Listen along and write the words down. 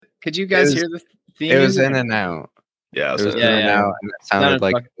Could you guys hear the theme? It was in and out. Yeah, it was in and out, and it sounded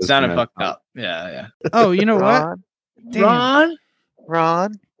like it sounded fucked up. Yeah. Oh, you know what?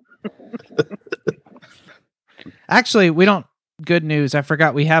 Ron. Actually, we don't. Good news. I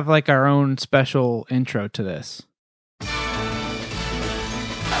forgot we have like our own special intro to this.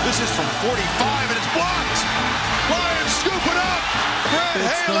 This is from 45 and it's blocked. Lions scoop it up.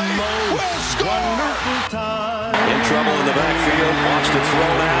 Brad Haley will score. In trouble in the backfield. Wants to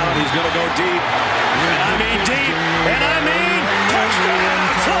throw down. He's going to go deep. And I mean deep. And I mean touchdown,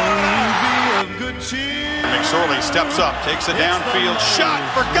 Florida. McSorley steps up, takes a downfield shot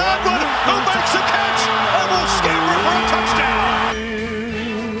for Godwin, who makes the catch and will scamper for a touchdown.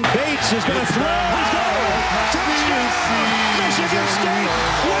 Bates is going to throw. He's going. Touchdown. Michigan State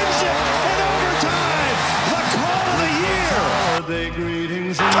wins it in overtime. The call of the year.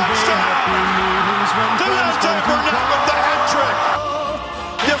 Touchdown. Deontay Burnett with the hat trick.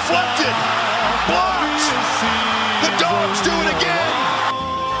 Deflected. Blocked. The Dogs do it again.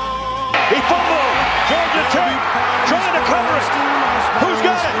 He fumbled. Georgia Tech trying to cover it. Who's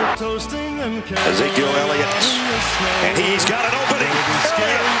got it? Ezekiel Elliott. And he's got an opening.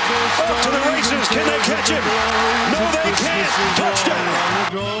 Elliott off to the races. Can they catch him? No, they can't. Touchdown.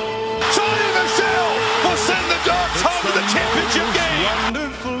 Sonny Michel will send the Dogs home to the championship game.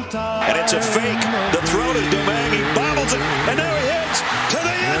 And it's a fake. The throw to Domingue. He bobbles it. And now he heads to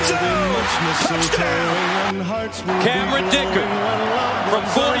the end zone. Touchdown. Cameron Dicker from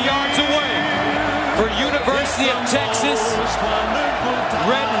 40 yards away for University of Texas.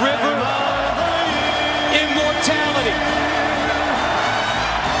 Red River immortality.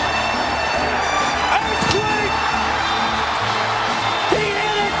 Earthquake. He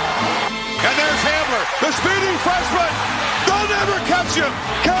hit it. And there's Hamler, the speedy freshman. They'll never catch him.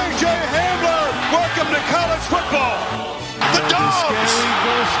 KJ Hamler, welcome to college football. The Dogs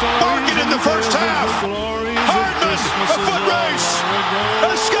barking in the first half. Hardman, a foot race.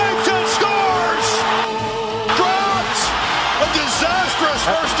 Escapes and scores. Dropped. A disastrous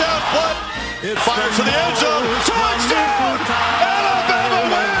first down play. Fires to the end zone. Touchdown. Alabama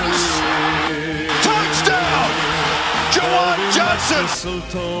wins. Touchdown. Jawan Johnson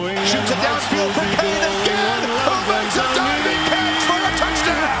shoots it downfield for Payne again. Who makes a diving catch for a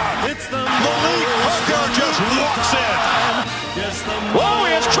touchdown. Malik Hooker just walks in. Whoa,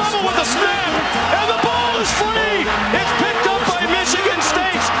 he has trouble with the snap. And the ball is free. It's picked up by Michigan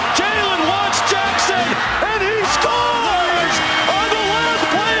State's Jalen Watts Jackson. And he scores on the last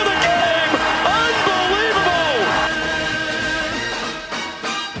play of the game. Unbelievable.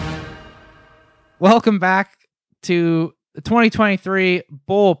 Welcome back to the 2023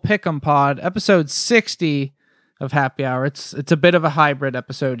 Bowl Pick'em Pod, episode 60 of Happy Hour. It's a bit of a hybrid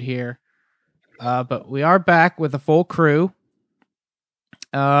episode here, but we are back with a full crew.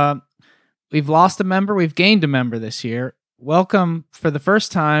 We've lost a member, we've gained a member this year. Welcome for the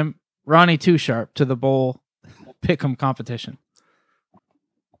first time, Ronnie Too Sharp, to the Bowl Pick'em competition.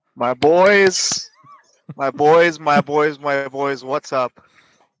 My boys, what's up?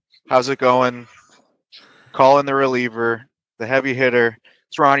 How's it going? Calling the reliever, the heavy hitter.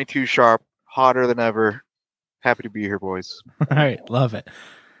 It's Ronnie Too Sharp, hotter than ever. Happy to be here, boys. All right, love it.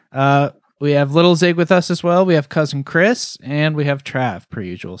 We have Little Zig with us as well. We have Cousin Chris, and we have Trav, per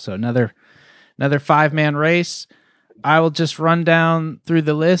usual. So another 5-man race. I will just run down through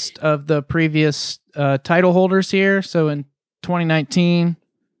the list of the previous title holders here. So in 2019,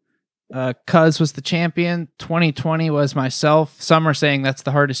 Cuz was the champion. 2020 was myself. Some are saying that's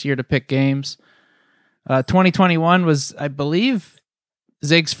the hardest year to pick games. 2021 was, I believe,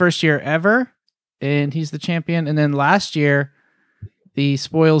 Zig's first year ever, and he's the champion. And then last year, the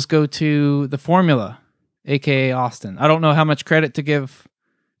spoils go to the formula, aka Austin. I don't know how much credit to give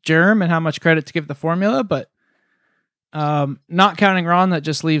Germ and how much credit to give the formula, but not counting Ron, that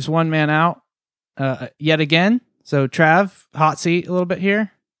just leaves one man out yet again. So Trav, hot seat a little bit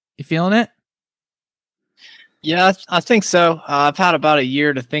here. You feeling it? Yeah, I think so. I've had about a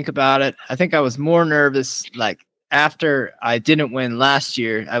year to think about it. I think I was more nervous, like after I didn't win last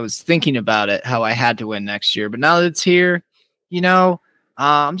year. I was thinking about it, how I had to win next year. But now that it's here,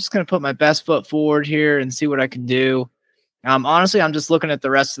 I'm just going to put my best foot forward here and see what I can do. Honestly, I'm just looking at the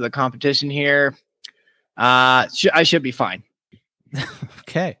rest of the competition here. I should be fine.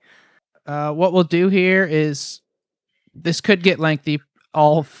 Okay. What we'll do here is, this could get lengthy,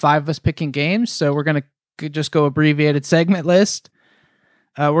 all 5 of us picking games. So we're going to just go abbreviated segment list.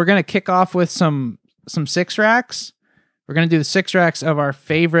 We're going to kick off with some 6 racks. We're going to do the 6 racks of our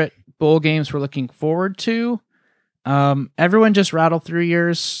favorite bowl games we're looking forward to. Everyone just rattle through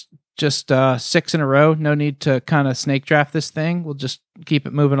yours. just 6 in a row. No need to kind of snake draft this thing. We'll just keep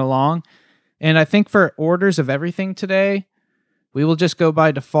it moving along. And I think for orders of everything today, we will just go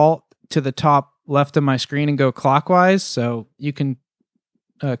by default to the top left of my screen and go clockwise. So you can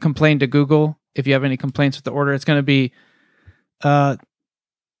complain to Google if you have any complaints with the order. It's going to be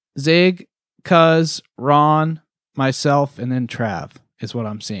Zig, Cuz, Ron, myself, and then Trav is what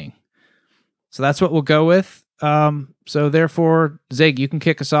I'm seeing. So that's what we'll go with. So therefore, Zig, you can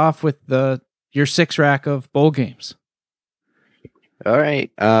kick us off with your 6 rack of bowl games. All right.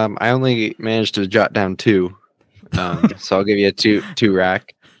 I only managed to jot down 2. So I'll give you a two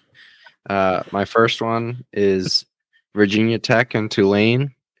rack. My first one is Virginia Tech and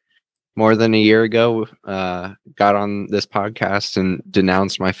Tulane. More than a year ago, got on this podcast and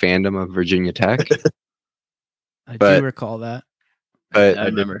denounced my fandom of Virginia Tech. I do recall that. But I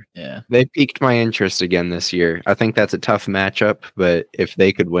remember, yeah. They piqued my interest again this year. I think that's a tough matchup, but if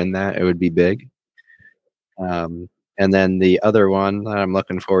they could win that, it would be big. And then the other one that I'm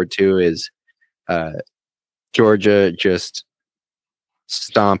looking forward to is Georgia just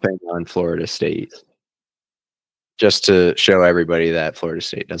stomping on Florida State. Just to show everybody that Florida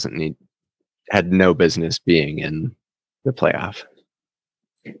State had no business being in the playoff.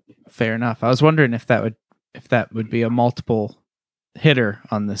 Fair enough. I was wondering if that would be a multiple hitter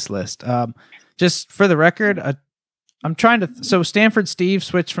on this list. Just for the record, I'm trying to. So Stanford Steve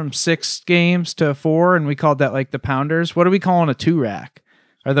switched from 6 games to 4, and we called that like the Pounders. What are we calling a 2 rack?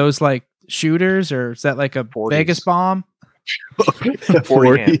 Are those like shooters, or is that like a 40s. Vegas bomb?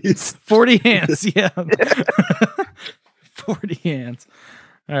 40 hands. 40 hands, yeah. 40 hands.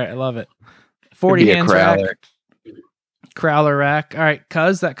 All right, I love it. 40 hands rack. Crowler rack. All right,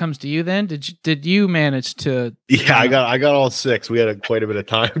 Cuz, that comes to you then. Did you manage to? Yeah, I got all 6. We had quite a bit of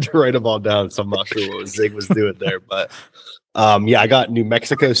time to write them all down, so I'm not sure what Zig was doing there, but yeah, I got New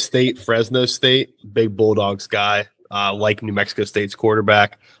Mexico State, Fresno State, big Bulldogs guy. Like New Mexico State's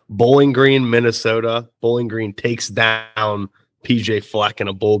quarterback. Bowling Green, Minnesota. Bowling Green takes down PJ Fleck in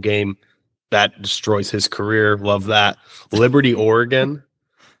a bowl game. That destroys his career. Love that. Liberty, Oregon.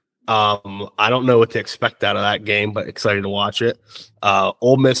 I don't know what to expect out of that game, but excited to watch it.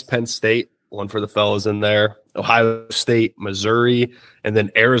 Ole Miss, Penn State, one for the fellas in there. Ohio State, Missouri, and then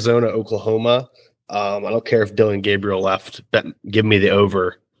Arizona, Oklahoma. I don't care if Dylan Gabriel left. Give me the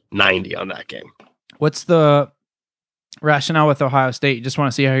over 90 on that game. What's the rationale with Ohio State? You just want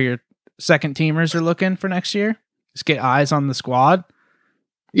to see how your second teamers are looking for next year? Just get eyes on the squad?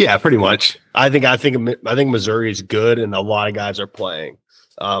 Yeah, pretty much. I think Missouri is good, and a lot of guys are playing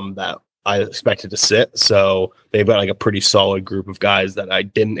that I expected to sit. So they've got like a pretty solid group of guys that I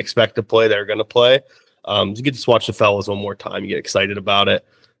didn't expect to play that are going to play. You get to watch the fellas one more time. You get excited about it.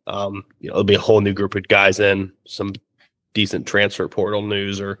 It'll be a whole new group of guys in, some decent transfer portal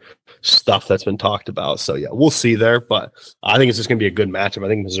news or stuff that's been talked about. So yeah, we'll see there, but I think it's just going to be a good matchup. I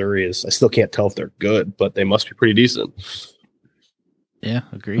think Missouri I still can't tell if they're good, but they must be pretty decent. Yeah,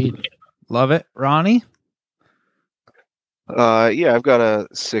 agreed. Love it. Ronnie? Yeah, I've got a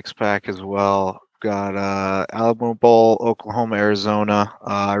 6-pack as well. Got Alabama Bowl, Oklahoma, Arizona.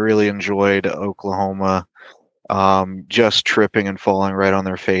 I really enjoyed Oklahoma just tripping and falling right on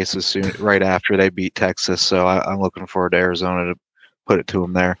their faces right after they beat Texas. So I'm looking forward to Arizona to put it to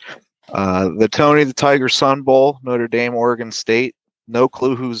them there. The Tony the Tiger Sun Bowl, Notre Dame, Oregon State. No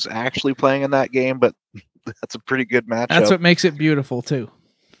clue who's actually playing in that game, but that's a pretty good matchup. That's what makes it beautiful too.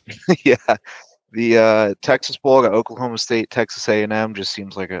 Yeah. The Texas Bowl got Oklahoma State, Texas A&M. Just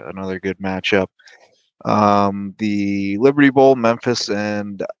seems like another good matchup. The Liberty Bowl, Memphis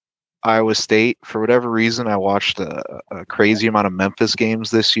and Iowa State. For whatever reason, I watched a crazy amount of Memphis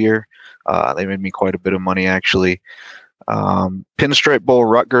games this year. They made me quite a bit of money, actually. Pinstripe Bowl,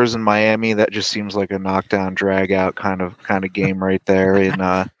 Rutgers and Miami. That just seems like a knockdown, drag out kind of game right there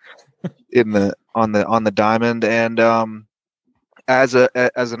on the diamond. And as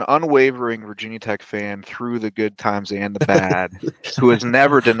an unwavering Virginia Tech fan through the good times and the bad, who has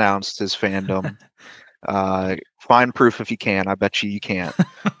never denounced his fandom, find proof if you can. I bet you can't.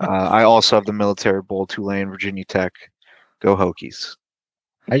 I also have the Military Bowl, Tulane, Virginia Tech. Go Hokies.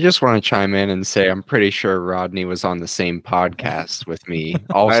 I just want to chime in and say I'm pretty sure Rodney was on the same podcast with me,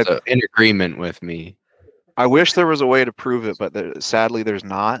 also in agreement with me. I wish there was a way to prove it, but sadly there's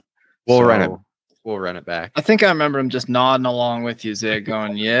not. We'll run it back. I think I remember him just nodding along with you, Zig,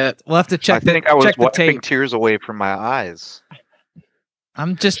 going, yeah. We'll have to check. I think I was wiping tears away from my eyes.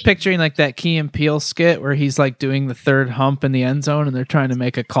 I'm just picturing like that Key and Peele skit where he's like doing the third hump in the end zone and they're trying to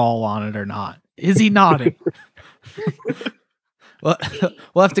make a call on it or not. Is he nodding? Well,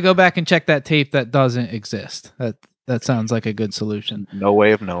 we'll have to go back and check that tape that doesn't exist. That sounds like a good solution. No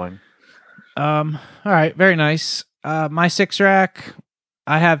way of knowing. All right, very nice. My 6 rack,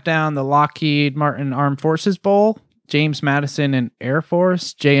 I have down the Lockheed Martin Armed Forces Bowl, James Madison and Air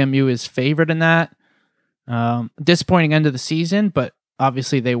Force. JMU is favored in that. Disappointing end of the season, but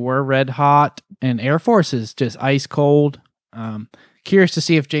obviously they were red hot, and Air Force is just ice cold. Curious to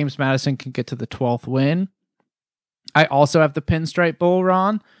see if James Madison can get to the 12th win. I also have the Pinstripe Bowl,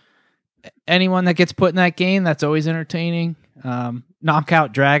 Ron. Anyone that gets put in that game, that's always entertaining.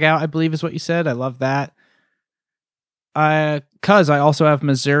 Knockout, drag out, I believe is what you said. I love that. Cause I also have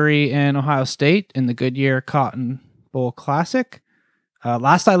Missouri and Ohio State in the Goodyear Cotton Bowl Classic.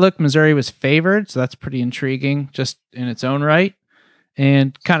 Last I looked, Missouri was favored, so that's pretty intriguing just in its own right.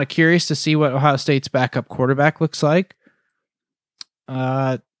 And kind of curious to see what Ohio State's backup quarterback looks like.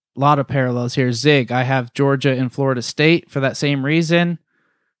 A lot of parallels here. Zig, I have Georgia and Florida State for that same reason.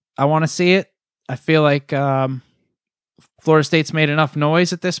 I want to see it. I feel like Florida State's made enough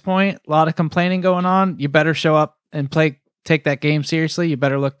noise at this point. A lot of complaining going on. You better show up and take that game seriously. You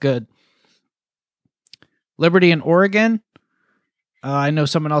better look good. Liberty and Oregon. I know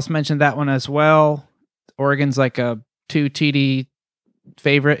someone else mentioned that one as well. Oregon's like a 2 TD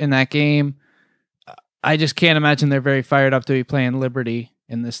favorite in that game. I just can't imagine they're very fired up to be playing Liberty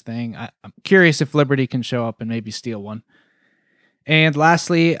in this thing. I'm curious if Liberty can show up and maybe steal one. And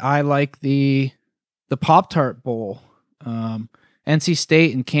lastly, I like the Pop-Tart Bowl. NC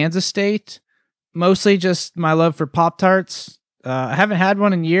State and Kansas State. Mostly just my love for Pop-Tarts. I haven't had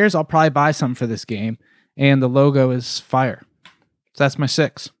one in years. I'll probably buy some for this game. And the logo is fire. So that's my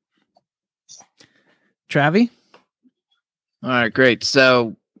 6. Travi? All right, great.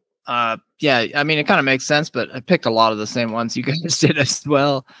 So, yeah, I mean, it kind of makes sense, but I picked a lot of the same ones you guys did as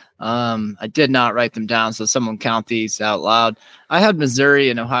well. I did not write them down, so someone count these out loud. I had Missouri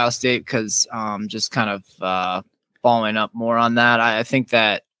and Ohio State because just kind of following up more on that. I think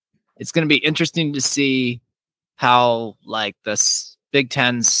that it's going to be interesting to see how like the Big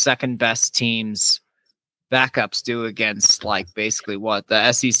Ten's second best teams backups do against like basically what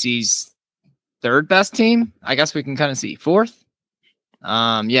the SEC's third best team. I guess we can kind of see fourth.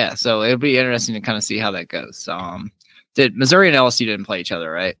 Yeah, so it'll be interesting to kind of see how that goes. Did Missouri and LSU didn't play each other,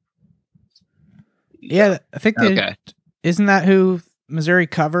 right? Yeah, I think okay. Isn't that who Missouri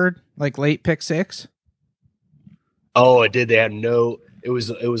covered like late pick 6? Oh, it did. They had no. It was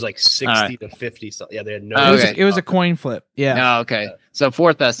like 60 to 50. So yeah, they had no. It was a coin flip. Yeah. Oh, okay. So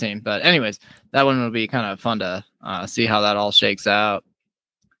fourth best team, but anyways, that one will be kind of fun to see how that all shakes out.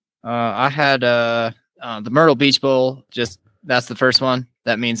 I had the Myrtle Beach Bowl. Just that's the first one.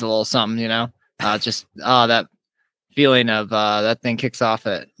 That means a little something, you know. Just that feeling of that thing kicks off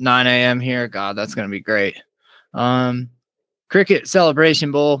at 9 a.m. here. God, that's gonna be great. Cricket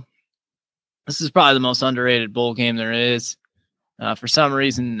Celebration Bowl. This is probably the most underrated bowl game there is. For some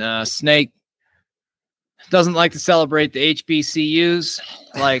reason, Snake doesn't like to celebrate the HBCUs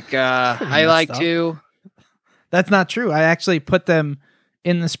like I like to. That's not true. I actually put them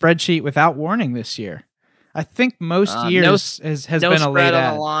in the spreadsheet without warning this year. I think most years has been a late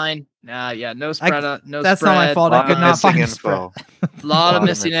on the line. Yeah, no spread. That's spread. not my fault. I could not find info. A lot of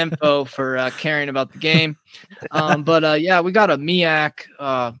missing info for caring about the game. But yeah, we got a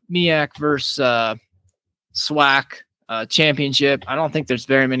MEAC versus SWAC championship. I don't think there's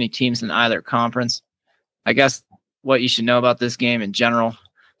very many teams in either conference. I guess what you should know about this game in general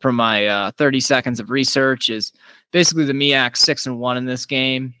from my 30 seconds of research is basically the MEAC 6-1 in this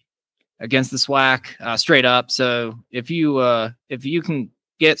game against the SWAC, straight up. So if you can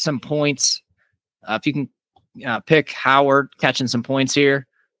get some points, if you can pick Howard catching some points here,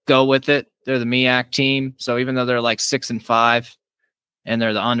 go with it. They're the MEAC team. So even though they're like 6-5 and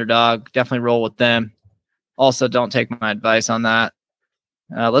they're the underdog, definitely roll with them. Also, don't take my advice on that.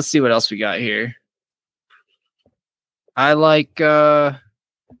 Let's see what else we got here. I like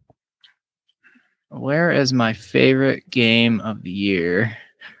where is my favorite game of the year?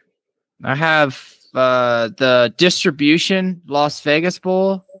 I have the Distribution Las Vegas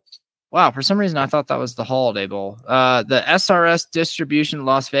Bowl. Wow, for some reason I thought that was the Holiday Bowl. The SRS Distribution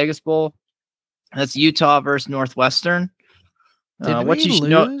Las Vegas Bowl. That's Utah versus Northwestern. Did we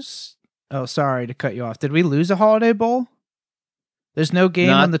lose? Oh, sorry to cut you off. Did we lose a Holiday Bowl? There's no game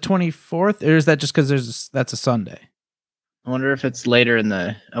on the 24th, or is that just because that's a Sunday? I wonder if it's later in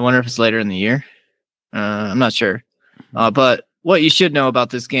the year. I'm not sure. But what you should know about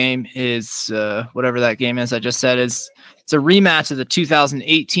this game is whatever that game is I just said it's a rematch of the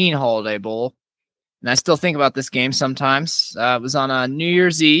 2018 Holiday Bowl. And I still think about this game sometimes. It was on New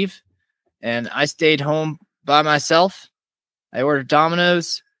Year's Eve, and I stayed home by myself. I ordered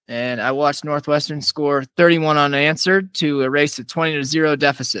Domino's, and I watched Northwestern score 31 unanswered to erase a 20-0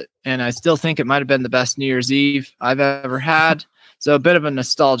 deficit. And I still think it might have been the best New Year's Eve I've ever had. So a bit of a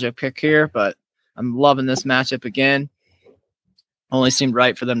nostalgia pick here, but I'm loving this matchup again. Only seemed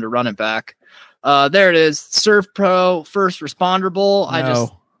right for them to run it back. There it is. Surf Pro First Responder Bowl. I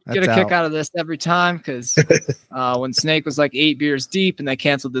just get a kick out of this every time because when Snake was like 8 beers deep and they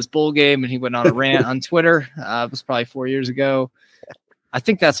canceled this bowl game and he went on a rant on Twitter, it was probably 4 years ago. I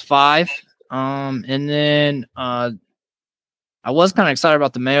think that's 5. And then I was kind of excited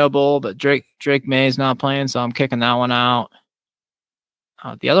about the Mayo Bowl, but Drake May is not playing, so I'm kicking that one out.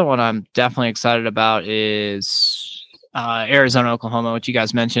 The other one I'm definitely excited about is Arizona, Oklahoma, which you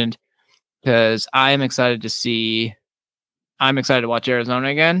guys mentioned, because I'm excited to watch Arizona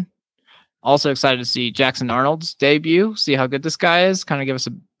again. Also excited to see Jackson Arnold's debut, see how good this guy is, kind of give us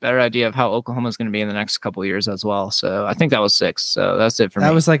a better idea of how Oklahoma is going to be in the next couple of years as well. So I think that was 6. So that's it for me.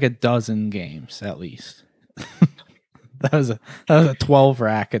 That was like a dozen games at least. that was a 12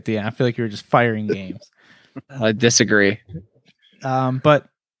 rack at the end. I feel like you were just firing games. I disagree. But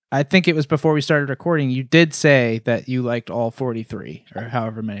I think it was before we started recording. You did say that you liked all 43 or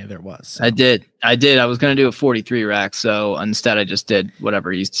however many there was. So. I did. I was going to do a 43 rack. So instead I just did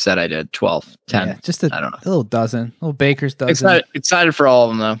whatever you said I did, 12, 10. Yeah, just I don't know. A little dozen, little baker's dozen. Excited for all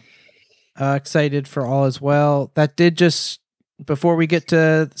of them though. Excited for all as well. That did just, before we get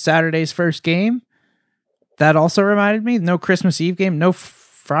to Saturday's first game, that also reminded me, no Christmas Eve game, no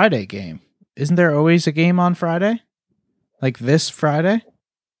Friday game. Isn't there always a game on Friday? Like this Friday?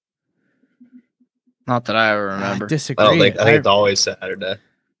 Not that I ever remember. I disagree. I think it's always Saturday.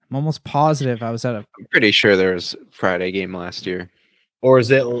 I'm almost positive I was at a... I'm pretty sure there was a Friday game last year. Or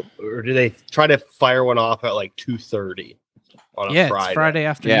do they try to fire one off at like 2:30 on a Friday? It's Friday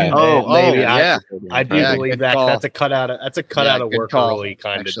afternoon. Yeah. Maybe. Yeah. I do believe that. That's a cut out of work early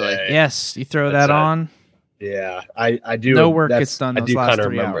kind of day. Yes, you throw that on. Yeah, I do. No work gets done. I do kind of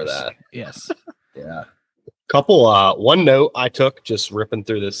remember that. Yes. Yeah. Couple one note I took just ripping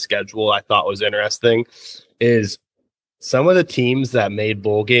through this schedule I thought was interesting is some of the teams that made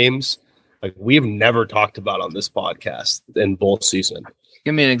bowl games, like we've never talked about on this podcast in bowl season.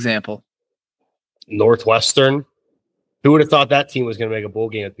 Give me an example. Northwestern. Who would have thought that team was going to make a bowl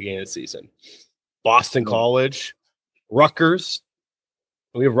game at the beginning of the season? Boston College, Rutgers.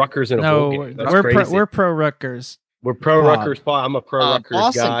 We have Rutgers in a bowl game. We're pro Rutgers. We're pro Rutgers. I'm a pro Rutgers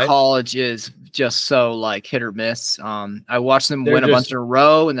Boston guy. College is just so like hit or miss. I watched them win a bunch in a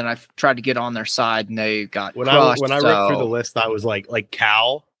row, and then I tried to get on their side, and they got crushed. When I read through the list, I was like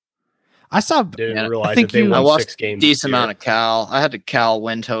Cal. I didn't realize that they won 6 games. Decent amount of Cal. I had the Cal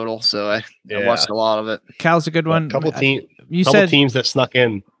win total, so I watched a lot of it. Cal's a good one. Couple teams that snuck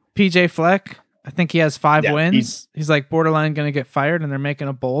in. PJ Fleck. I think he has 5 wins. He's like borderline going to get fired, and they're making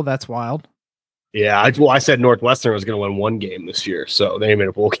a bowl. That's wild. Yeah, I said Northwestern was going to win 1 game this year, so they made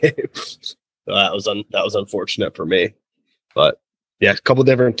a bowl game. So that was unfortunate for me. But yeah, a couple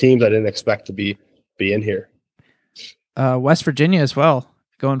different teams I didn't expect to be in here. West Virginia as well,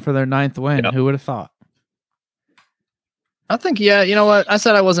 going for their 9th win. Yep. Who would have thought? I think, yeah, you know what? I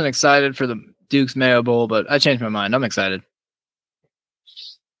said I wasn't excited for the Duke's Mayo Bowl, but I changed my mind. I'm excited.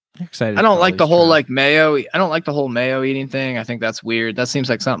 Excited. I don't like the whole Mayo. I don't like the whole Mayo eating thing. I think that's weird. That seems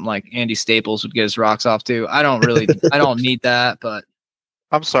like something like Andy Staples would get his rocks off to. I don't need that, but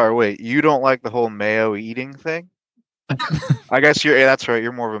I'm sorry, wait, you don't like the whole Mayo eating thing? I guess that's right.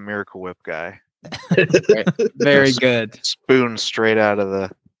 You're more of a Miracle Whip guy. Very good. Spoon straight out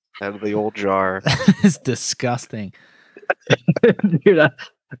of the old jar. It's disgusting. Dude,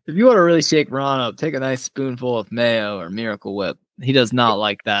 if you want to really shake Ron up, take a nice spoonful of mayo or Miracle Whip. He does not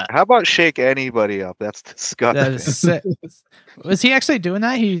like that. How about shake anybody up? That's disgusting. That is sick. Was he actually doing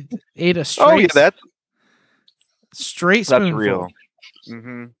that? He ate a straight. Oh yeah, straight spoonful. That's real.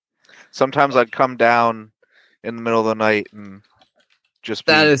 Mm-hmm. Sometimes I'd come down in the middle of the night and just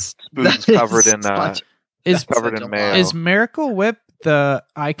spoons covered in mayo. Is Miracle Whip the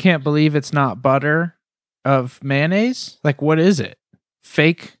I can't believe it's not butter of mayonnaise? Like, what is it?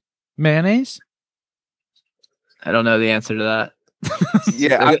 Fake mayonnaise? I don't know the answer to that.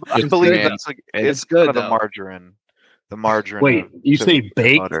 Yeah, I believe that's like it's good. Kind of the margarine. The margarine. Wait, you say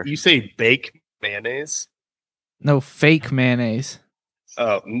bake? You say bake mayonnaise? No, fake mayonnaise.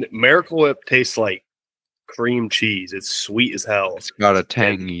 Oh, Miracle Whip tastes like cream cheese. It's sweet as hell. It's got a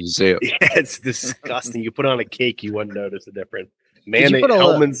tangy zip. Yeah, it's disgusting. You put it on a cake, you wouldn't notice the difference.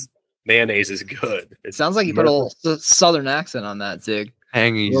 Hellman's mayonnaise is good. It sounds like you put a little southern accent on that, Zig.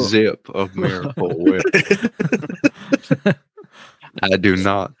 Tangy zip of Miracle Whip. I do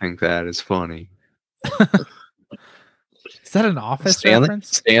not think that is funny. Is that an Office Stanley?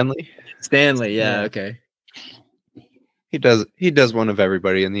 reference? Stanley, yeah, Yeah. okay. He does one of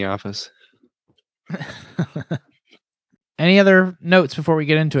everybody in the office. Any other notes before we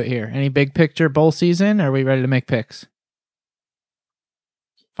get into it here? Any big picture bowl season? Are we ready to make picks?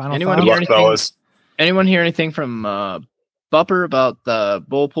 Final Anyone thoughts? hear Good luck, anything? fellas. Anyone hear anything from Bupper about the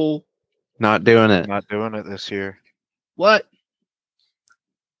bowl pool? Not doing it. Not doing it this year. What?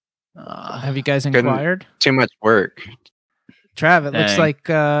 Have you guys Couldn't- inquired? Too much work. Trav, it looks Dang. like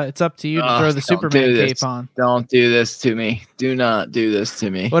it's up to you to throw the don't Superman do cape this. on. Don't do this to me. Do not do this to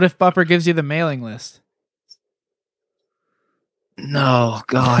me. What if Bupper gives you the mailing list? No,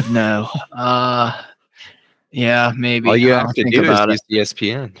 God, no. Yeah, maybe. All you I'll have to think do about is it. use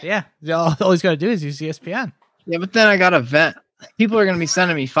ESPN. Yeah, all he's got to do is use ESPN. Yeah, but then I got to vet. People are gonna be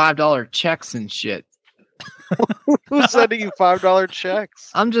sending me $5 checks and shit. Who's sending you $5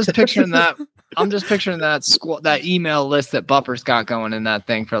 checks? I'm just picturing that. I'm just picturing that email list that Bupper's got going in that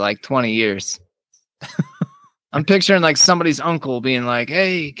thing for like 20 years. I'm picturing like somebody's uncle being like,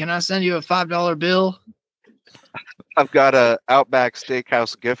 "Hey, can I send you a $5 bill?" I've got a Outback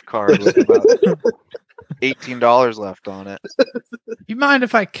Steakhouse gift card with about $18 left on it. You mind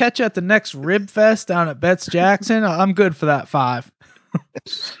if I catch you at the next Rib Fest down at Betts Jackson? I'm good for that $5.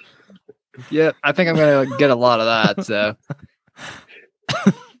 Yeah, I think I'm gonna get a lot of that. So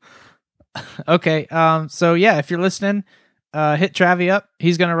Okay, so yeah, if you're listening, hit Travi up.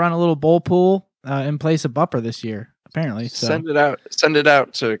 He's gonna run a little bowl pool in place of Bupper this year, apparently. So Send it out. Send it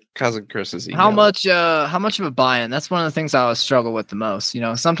out to cousin Chris's email. how much of a buy-in? That's one of the things I always struggle with the most. You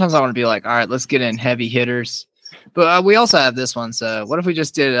know, sometimes I want to be like, all right, let's get in heavy hitters. But we also have this one. So what if we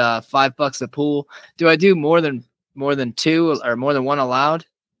just did $5 a pool? Do I do more than two or more than one allowed?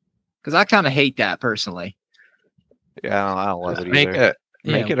 Because I kind of hate that personally. Yeah, I don't love it Make either.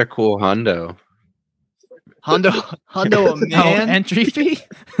 it a cool hundo. Hundo a man. entry fee.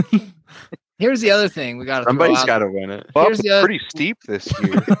 Here's the other thing we got to throw Somebody's out. got to win it. Well, here's the other- pretty steep this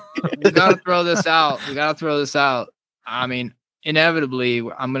year. We got to throw this out. I mean, inevitably,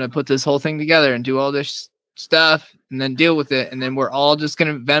 I'm going to put this whole thing together and do all this stuff and then deal with it. And then we're all just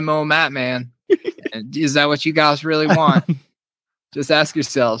going to Venmo Matt, man. And is that what you guys really want? Just ask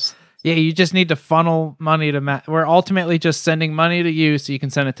yourselves. Yeah, you just need to funnel money to Matt. We're ultimately just sending money to you so you can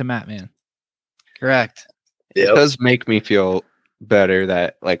send it to Matt, man. Correct. It does make me feel better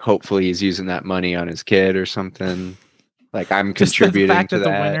that, like, hopefully he's using that money on his kid or something. Like, I'm Just contributing the fact to that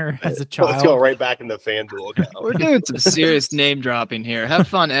that. the winner as a Let's go child. right back into FanDuel account. We're doing some serious name dropping here. Have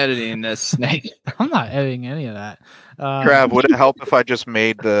fun editing this, Snake. I'm not editing any of that. Trav, would it help if I just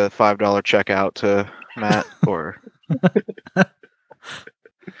made the $5 check out to Matt? Or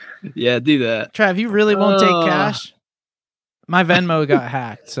Yeah, do that. Trav, you really won't take cash? My Venmo got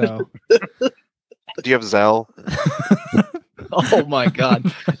hacked, so do you have Zelle? Oh my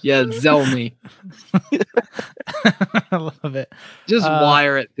God. Yeah, Zell me. I love it. Just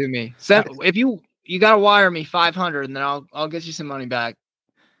wire it to me. If you gotta wire me 500, and then I'll get you some money back.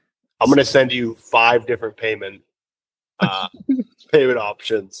 I'm gonna send you 5 different payment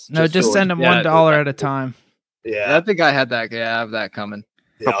options. No, just so- send them yeah, $1 at a time. Yeah, I think I had that. Yeah, I have that coming.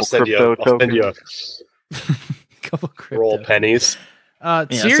 I'll Couple send you crypto a Couple crypto. roll pennies.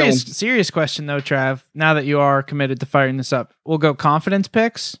 Serious question though, Trav. Now that you are committed to firing this up, we'll go confidence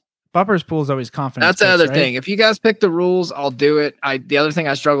picks. Bupper's pool is always confidence. That's the picks, other right? thing. If you guys pick the rules, I'll do it. The other thing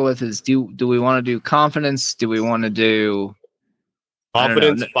I struggle with is do we want to do confidence? Do we want to do I don't know.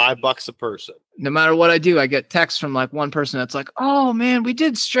 Confidence, $5 a person. no matter what I do, I get texts from like one person that's like, "Oh man, we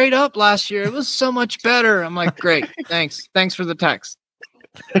did straight up last year. It was so much better." I'm like, "Great, thanks for the text."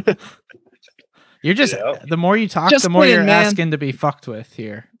 You're just Yeah. the more you talk, Just the more playing, you're man. asking to be fucked with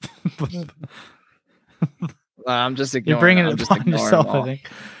here. I'm just ignoring. You're bringing I'm it just upon ignoring yourself, them all. I think.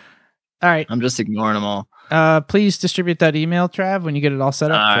 All right. I'm just ignoring them all. Please distribute that email, Trav, when you get it all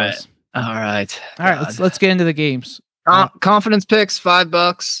set up All for right. us. All right. All right, let's get into the games. Confidence picks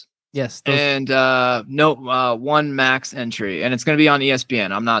 $5 Yes, those, and one max entry, and it's going to be on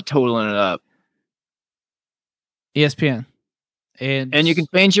ESPN. I'm not totaling it up, ESPN, and and you can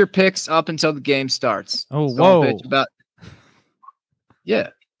change your picks up until the game starts. Oh, So don't whoa. bitch about. Yeah,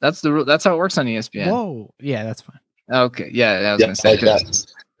 that's the rule. That's how it works on ESPN. Whoa, yeah, that's fine. Okay, yeah, I was Yeah, going to say. like that.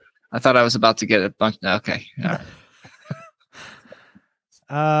 'Cause I thought I was about to get a bunch. Okay, all right.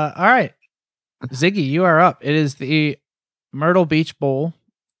 All right, Ziggy, you are up. It is the Myrtle Beach Bowl.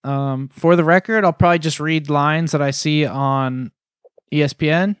 For the record, I'll probably just read lines that I see on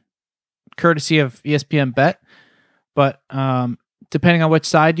ESPN, courtesy of ESPN Bet. But depending on which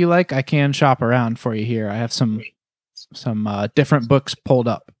side you like, I can shop around for you here. I have some different books pulled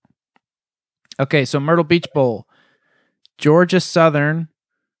up. Okay, so Myrtle Beach Bowl. Georgia Southern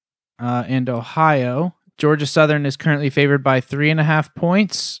and Ohio. Georgia Southern is currently favored by 3.5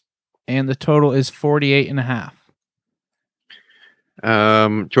 points, and the total is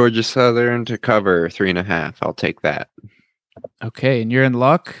 48.5. Georgia Southern to cover 3.5. I'll take that. Okay, and you're in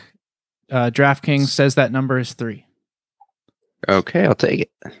luck. DraftKings says that number is 3. Okay, I'll take it.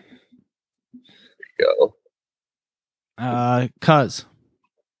 Go. Cuz.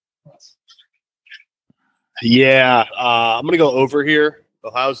 Yeah, I'm going to go over here.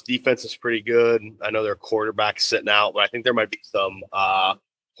 Ohio's defense is pretty good. I know their quarterback's sitting out, but I think there might be some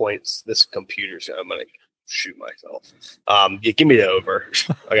points. This computer's I'm going to shoot myself. Yeah, give me the over.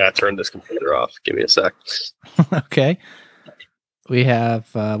 I got to turn this computer off. Give me a sec. Okay. We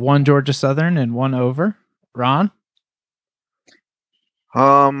have 1 Georgia Southern and 1 over. Ron?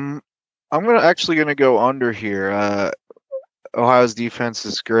 I'm actually gonna go under here. Ohio's defense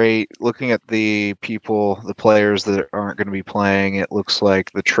is great. Looking at the players that aren't going to be playing, it looks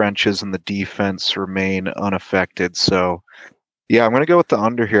like the trenches and the defense remain unaffected. So, yeah, I'm going to go with the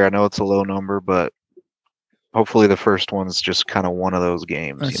under here. I know it's a low number, but hopefully the first one's just kind of one of those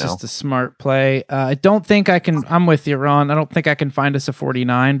games. That's just a smart play. I don't think I can. I'm with you, Ron. I don't think I can find us a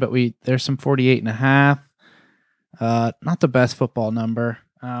 49, but there's some 48.5. Not the best football number,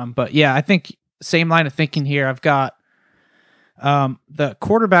 but yeah, I think same line of thinking here. I've got. The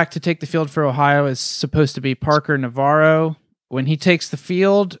quarterback to take the field for Ohio is supposed to be Parker Navarro. When he takes the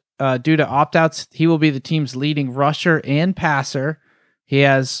field, due to opt-outs, he will be the team's leading rusher and passer. He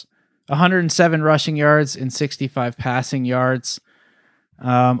has 107 rushing yards and 65 passing yards.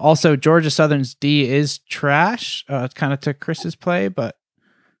 Also, Georgia Southern's D is trash. It kind of took Chris's play, but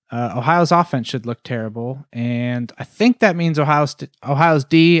Ohio's offense should look terrible. And I think that means Ohio's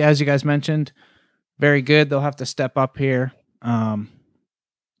D, as you guys mentioned, very good. They'll have to step up here.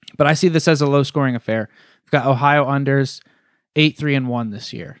 But I see this as a low scoring affair. We've got Ohio unders 8-3-1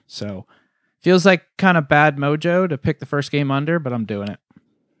 this year. So feels like kind of bad mojo to pick the first game under, but I'm doing it.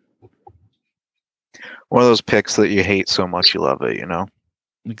 One of those picks that you hate so much you love it, you know?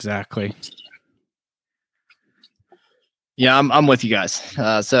 Exactly. Yeah, I'm with you guys.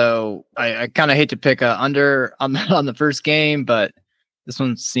 So I kind of hate to pick a under on the first game, but this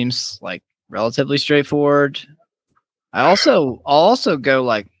one seems like relatively straightforward. I'll also go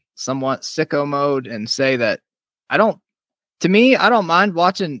like somewhat sicko mode and say that I don't mind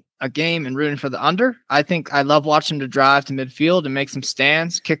watching a game and rooting for the under. I think I love watching them to drive to midfield and make some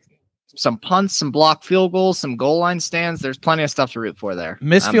stands, kick some punts, some block field goals, some goal line stands. There's plenty of stuff to root for there.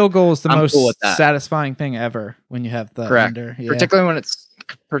 Missed field goal is the most cool satisfying thing ever when you have the under. Yeah. Particularly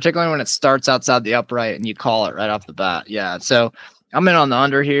when it starts outside the upright and you call it right off the bat. Yeah. So I'm in on the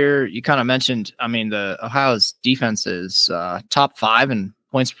under here. You kind of mentioned, the Ohio's defense is top 5 in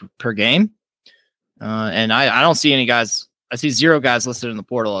points per game. And I don't see any guys. I see 0 guys listed in the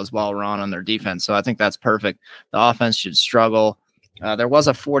portal as well, Ron, on their defense. So I think that's perfect. The offense should struggle. There was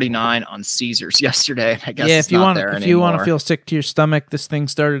a 49 on Caesars yesterday. I guess if you want to feel sick to your stomach, this thing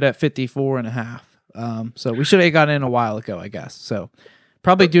started at 54.5. So we should have got in a while ago, I guess. So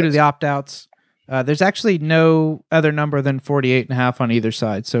probably due to the opt-outs. There's actually no other number than 48.5 on either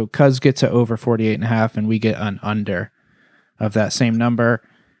side. So Cuz gets it over 48.5 and we get an under of that same number.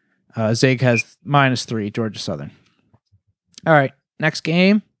 Zig has -3, Georgia Southern. All right, next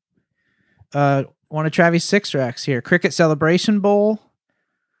game. One of Travis Six Racks here. Cricket Celebration Bowl.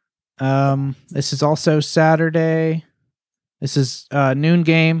 This is also Saturday. This is a noon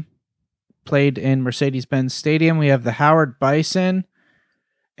game played in Mercedes-Benz Stadium. We have the Howard Bison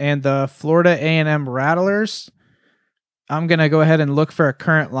and the Florida A&M Rattlers. I'm going to go ahead and look for a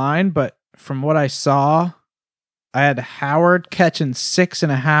current line, but from what I saw, I had Howard catching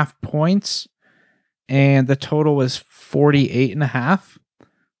 6.5 points, and the total was 48.5.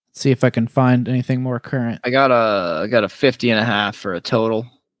 Let's see if I can find anything more current. I got a 50.5 for a total.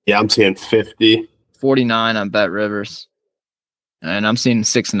 Yeah, I'm seeing 50. 49 on Bet Rivers. And I'm seeing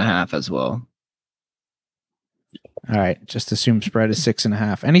 6.5 as well. All right, just assume spread is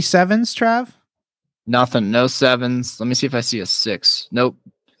 6.5. Any 7s, Trav? Nothing, no 7s. Let me see if I see a 6. Nope.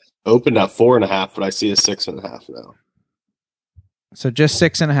 Opened at 4.5, but I see a 6.5 now. So just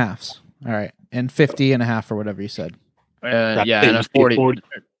 6.5s. All right, and 50.5 or whatever you said. Yeah, and a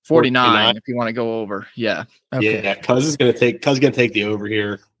 49 if you want to go over. Yeah. Okay. Yeah, Cuz gonna take the over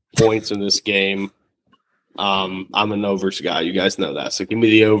here points in this game. I'm an overs guy. You guys know that. So give me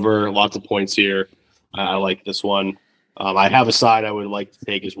the over. Lots of points here. I like this one. I have a side I would like to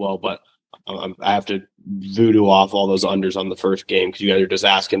take as well, but I have to voodoo off all those unders on the first game because you guys are just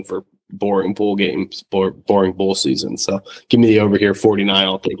asking for boring bowl games, boring bowl season. So give me the over here, 49.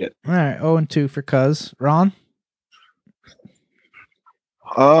 I'll take it. All right, 0-2 for Cuz. Ron?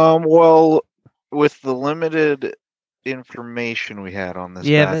 Well, with the limited information we had on this,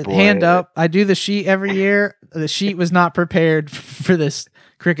 bad boy, hand up. I do the sheet every year. The sheet was not prepared for this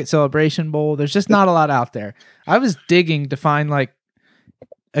Cricket Celebration Bowl. There's just not a lot out there. I was digging to find like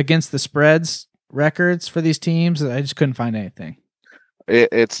against the spreads records for these teams. I just couldn't find anything.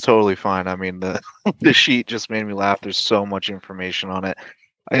 It's totally fine. I mean, the the sheet just made me laugh. There's so much information on it.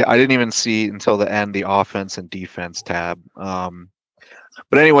 I didn't even see until the end the offense and defense tab.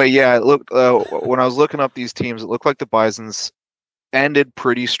 But anyway, yeah, it looked when I was looking up these teams, it looked like the Bisons ended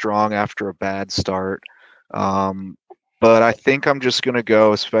pretty strong after a bad start. But I think I'm just going to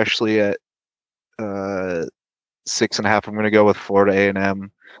go, especially at 6.5. I'm going to go with Florida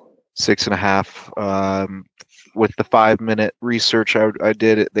A&M 6.5. With the 5-minute research I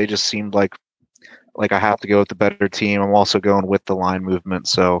did, they just seemed like I have to go with the better team. I'm also going with the line movement,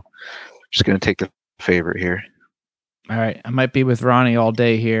 so just going to take the favorite here. All right, I might be with Ronnie all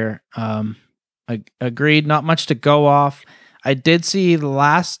day here. Agreed. Not much to go off. I did see the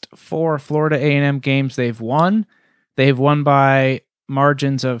last 4 Florida A&M games they've won. They've won by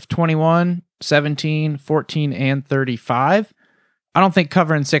margins of 21, 17, 14, and 35. I don't think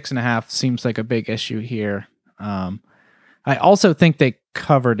covering 6.5 seems like a big issue here. I also think they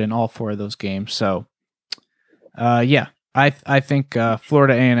covered in all 4 of those games. So, yeah, I think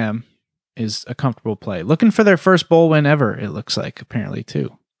Florida A&M is a comfortable play. Looking for their first bowl win ever, it looks like, apparently,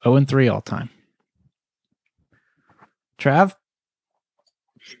 too. 0-3 all time. Trav?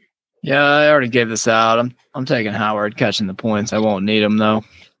 Yeah, I already gave this out. I'm taking Howard catching the points. I won't need him, though.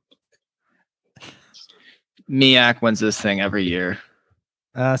 Miak wins this thing every year.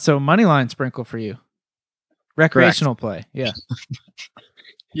 So money line sprinkle for you. Recreational play. Yeah.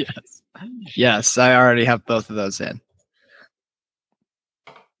 Yes. Yes, I already have both of those in.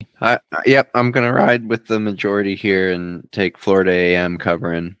 Yep, I'm going to ride with the majority here and take Florida A&M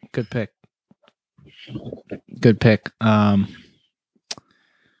covering. Good pick. Good pick. All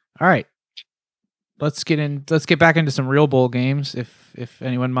right. Let's get back into some real bowl games if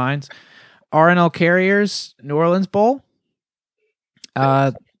anyone minds. RNL Carriers New Orleans Bowl.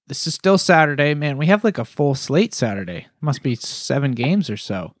 This is still Saturday. Man, we have like a full slate Saturday. Must be 7 games or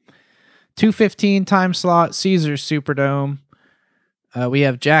so. 2:15 time slot, Caesars Superdome. We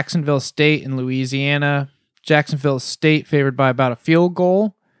have Jacksonville State in Louisiana. Jacksonville State favored by about a field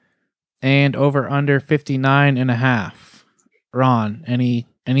goal and over under 59.5. Ron, any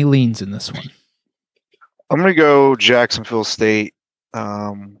leans in this one? I'm going to go Jacksonville State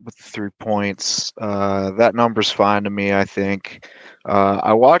with 3 points. That number's fine to me, I think.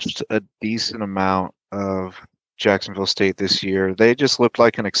 I watched a decent amount of Jacksonville State this year. They just looked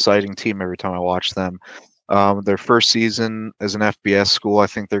like an exciting team every time I watched them. Their first season as an FBS school, I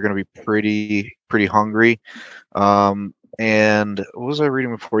think they're going to be pretty hungry. And what was I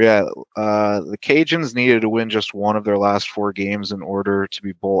reading before? Yeah, the Cajuns needed to win just one of their last 4 games in order to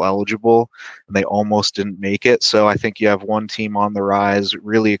be bowl eligible, and they almost didn't make it. So I think you have one team on the rise,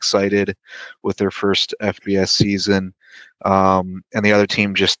 really excited with their first FBS season, and the other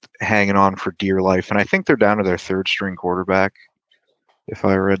team just hanging on for dear life. And I think they're down to their 3rd-string quarterback, if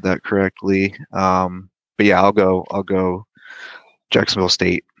I read that correctly. But yeah, I'll go Jacksonville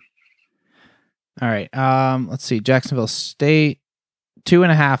State. All right. Let's see. Jacksonville State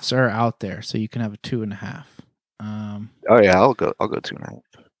 2.5s are out there, so you can have a 2.5. Oh yeah, I'll go 2.5.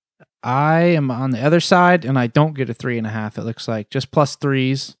 I am on the other side, and I don't get a 3.5. It looks like just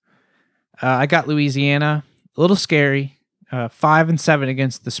 +3s. I got Louisiana. A little scary. 5-7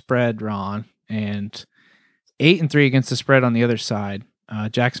 against the spread, Ron, and 8-3 against the spread on the other side.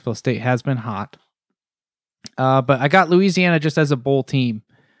 Jacksonville State has been hot, but I got Louisiana just as a bowl team.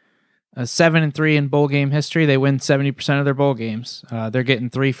 7-3 in bowl game history. They win 70% of their bowl games. They're getting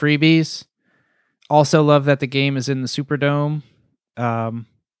 3 freebies. Also love that the game is in the Superdome. And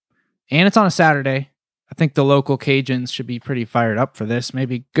it's on a Saturday. I think the local Cajuns should be pretty fired up for this.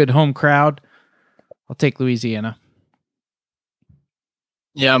 Maybe good home crowd. I'll take Louisiana.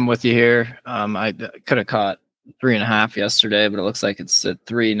 Yeah, I'm with you here. I could have caught 3.5 yesterday, but it looks like it's at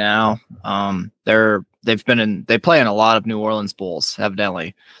 3 now. They play in a lot of New Orleans bowls,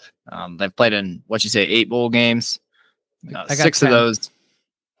 evidently. They've played in 8 bowl games. 6 10. of those,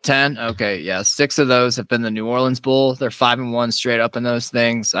 10. Okay, yeah, 6 of those have been the New Orleans Bowl. They're 5-1 straight up in those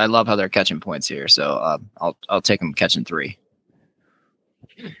things. I love how they're catching points here, so I'll take them catching 3.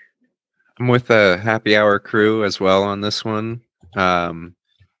 I'm with a happy hour crew as well on this one.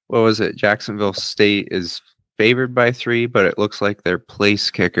 What was it? Jacksonville State is favored by 3, but it looks like they're place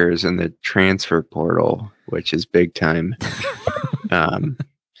kickers in the transfer portal, which is big time.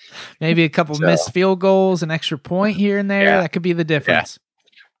 Maybe a couple missed field goals, an extra point here and there. Yeah. That could be the difference.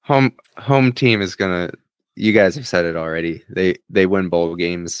 home team is gonna. You guys have said it already. They win bowl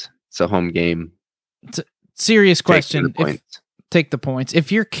games. It's a home game. It's a serious question. Take the points.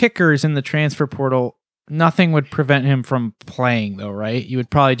 If your kicker is in the transfer portal, nothing would prevent him from playing, though, right? You would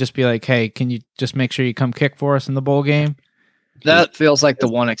probably just be like, "Hey, can you just make sure you come kick for us in the bowl game?" That feels like the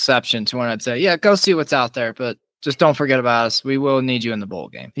one exception to when I'd say, "Yeah, go see what's out there, but just don't forget about us. We will need you in the bowl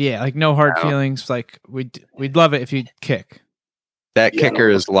game." Yeah, like no hard feelings. Like we'd love it if you kick. That kicker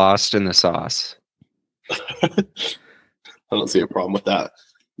is lost in the sauce. I don't see a problem with that.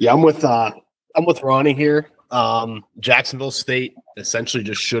 Yeah, I'm with Ronnie here. Jacksonville State essentially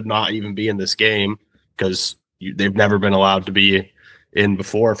just should not even be in this game because they've never been allowed to be in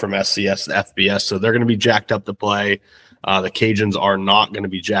before from SCS to FBS, so they're going to be jacked up to play. The Cajuns are not going to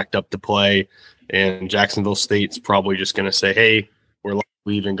be jacked up to play, and Jacksonville State's probably just going to say, "Hey,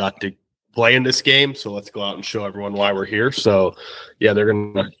 we even got to play in this game, so let's go out and show everyone why we're here." So, yeah, they're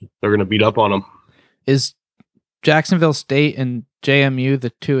gonna beat up on them. Is Jacksonville State and JMU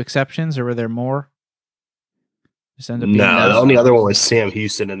the two exceptions, or were there more? No, the only other one was Sam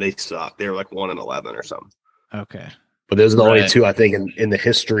Houston, and they suck. They were like 1-11 or something. Okay, but those are the only two I think in the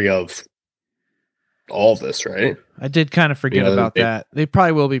history of all of this, right? I did kind of forget about that. They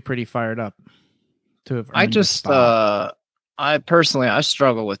probably will be pretty fired up to have. I personally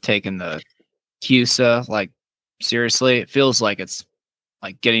struggle with taking the CUSA like seriously. It feels like it's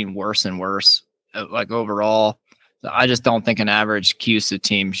like getting worse and worse. Like overall, I just don't think an average CUSA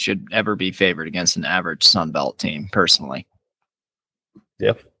team should ever be favored against an average Sun Belt team. Personally,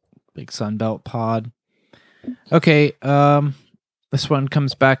 yep. Big Sun Belt pod. Okay, this one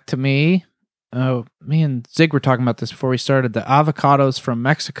comes back to me. Oh, me and Zig were talking about this before we started. The Avocados from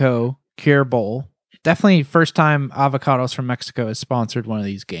Mexico Cure Bowl. Definitely first time Avocados from Mexico has sponsored one of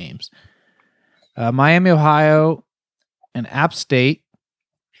these games. Miami, Ohio, and App State.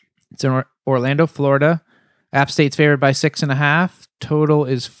 It's in Orlando, Florida. App State's favored by 6.5. Total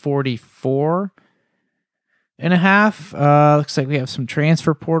is 44.5. Looks like we have some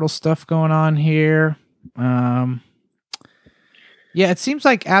transfer portal stuff going on here. Yeah, it seems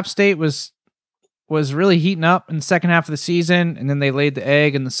like App State was really heating up in the second half of the season, and then they laid the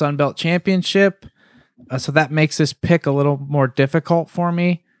egg in the Sun Belt Championship. So that makes this pick a little more difficult for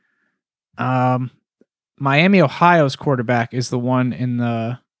me. Miami, Ohio's quarterback is the one in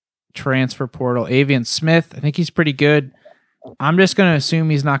the transfer portal, Avian Smith. I think he's pretty good. I'm just going to assume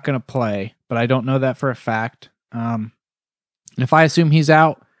he's not going to play, but I don't know that for a fact. If I assume he's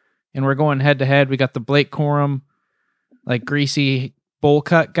out and we're going head to head, we got the Blake Corum, like greasy bowl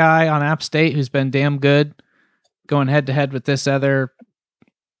cut guy on App State who's been damn good, going head to head with this other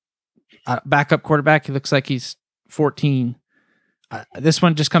backup quarterback. He looks like he's 14. This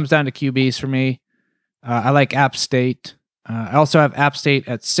one just comes down to QBs for me. I like App State. I also have App State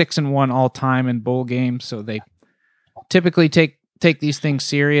at 6-1 all time in bowl games, so they typically take these things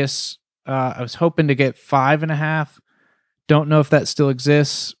serious. I was hoping to get 5.5. Don't know if that still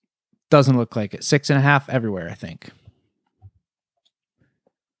exists. Doesn't look like it. 6.5 everywhere, I think.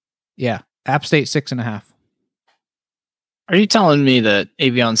 Yeah, App State 6.5. Are you telling me that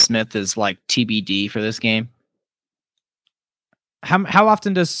Avion Smith is like TBD for this game? How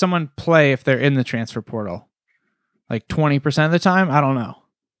often does someone play if they're in the transfer portal? Like 20% of the time? I don't know.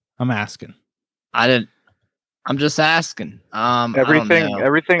 I'm asking. I'm just asking.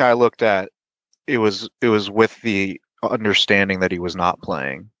 Everything I looked at, it was with the understanding that he was not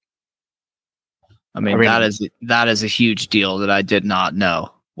playing. I mean that is a huge deal that I did not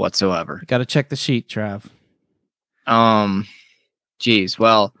know whatsoever. Got to check the sheet, Trav. Geez,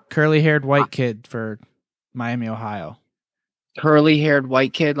 well, curly-haired white kid for Miami, Ohio. Curly-haired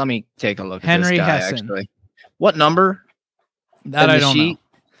white kid. Let me take a look. Henry at this guy, Hessen. actually. What number? That I don't know.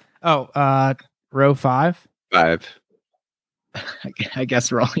 Oh, row 5. 5. I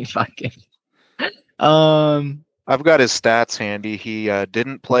guess we're only 5 games. I've got his stats handy. He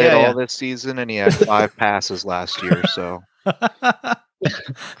didn't play at all this season, and he had 5 passes last year. So,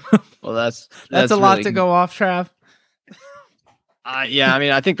 well, that's a really lot to go off, Trav. Yeah, I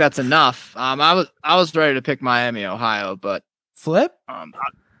mean, I think that's enough. I was ready to pick Miami, Ohio, but flip.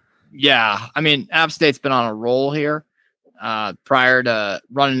 Yeah, I mean, App State's been on a roll here. Prior to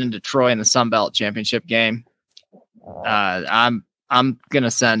running into Troy in the Sun Belt Championship game, I'm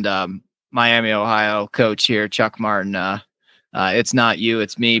gonna send Miami, Ohio coach here, Chuck Martin. It's not you,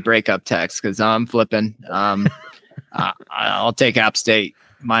 it's me. Breakup text because I'm flipping. I'll take App State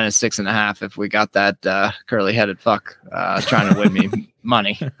minus 6.5 if we got that curly-headed fuck trying to win me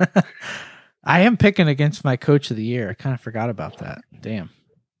money. I am picking against my coach of the year. I kind of forgot about that. Damn.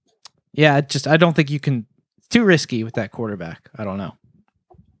 Yeah, I don't think you can. It's too risky with that quarterback. I don't know.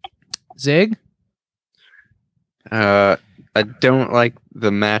 Zig? I don't like the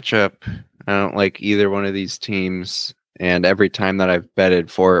matchup. I don't like either one of these teams. And every time that I've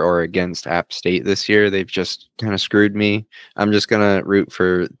betted for or against App State this year, they've just kind of screwed me. I'm just going to root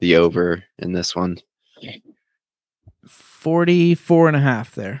for the over in this one.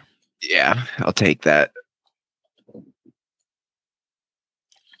 44.5 there. Yeah, I'll take that.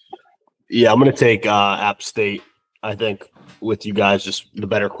 Yeah, I'm going to take App State. I think with you guys, just the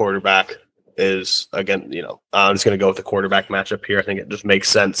better quarterback is, again, I'm just going to go with the quarterback matchup here. I think it just makes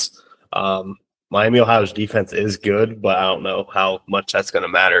sense. Miami, Ohio's defense is good, but I don't know how much that's going to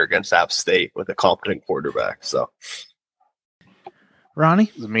matter against App State with a competent quarterback. So,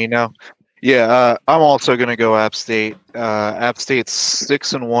 Ronnie? Is it me now? Yeah, I'm also going to go App State. App State's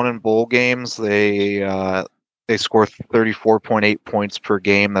 6-1 in bowl games. They score 34.8 points per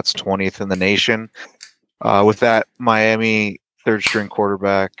game. That's 20th in the nation. With that Miami third string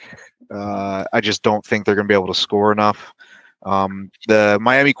quarterback, I just don't think they're going to be able to score enough. The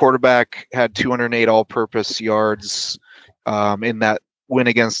Miami quarterback had 208 all-purpose yards in that win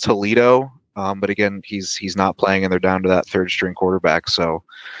against Toledo. But again, he's not playing, and they're down to that third string quarterback. So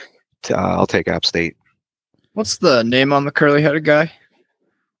I'll take App State. What's the name on the curly-headed guy?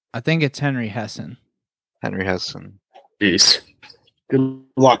 I think it's Henry Hessen. Henry Hessen. peace. Good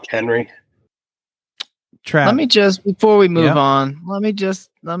luck, Henry. Trav. Let me just, before we move Yeah. on, let me just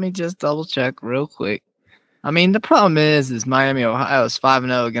double check real quick. I mean, the problem is Miami, Ohio is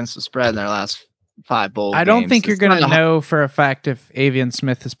 5-0 against the spread in their last 5 bowl games. I don't think you're It's going to not a- know for a fact if Avian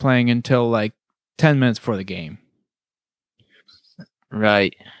Smith is playing until like 10 minutes before the game.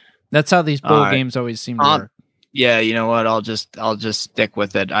 Right. That's how these bowl All right. games always seem to work. Yeah, you know what? I'll just stick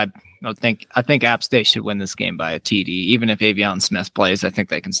with it. I think App State should win this game by a TD. Even if Avion Smith plays, I think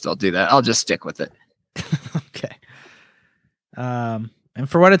they can still do that. I'll just stick with it. Okay. And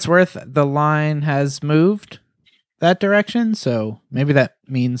for what it's worth, the line has moved that direction, so maybe that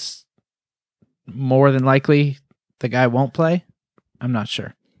means more than likely the guy won't play. I'm not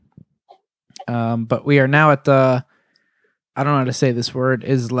sure. But we are now at the, I don't know how to say this word,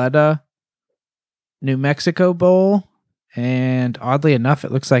 Isleta, New Mexico Bowl, and oddly enough,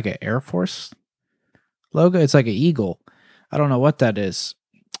 it looks like an Air Force logo. It's like an eagle. I don't know what that is.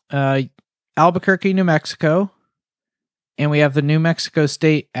 Albuquerque, New Mexico, and we have the New Mexico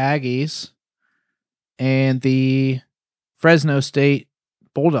State Aggies and the Fresno State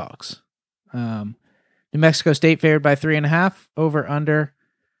Bulldogs. New Mexico State favored by 3.5, over under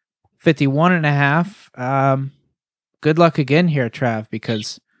 51.5. Good luck again here, Trav,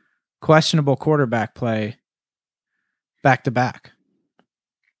 because questionable quarterback play back to back.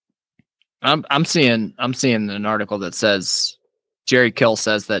 I'm seeing an article that says Jerry Kill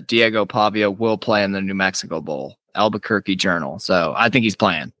says that Diego Pavia will play in the New Mexico Bowl, Albuquerque Journal. So I think he's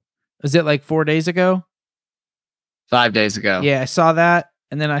playing. Was it like 4 days ago? 5 days ago. Yeah, I saw that.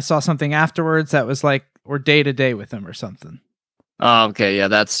 And then I saw something afterwards that was like, we're day to day with him or something. Oh, okay. Yeah,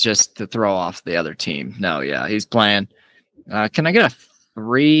 that's just to throw off the other team. No, yeah, he's playing. Can I get a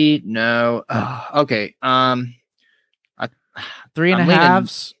 3? No. Okay.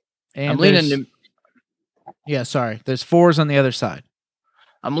 3.5. I'm leaning. Yeah, sorry. There's 4s on the other side.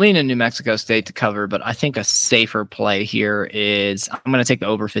 I'm leaning New Mexico State to cover, but I think a safer play here is I'm going to take the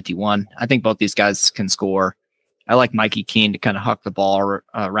over 51. I think both these guys can score. I like Mikey Keene to kind of huck the ball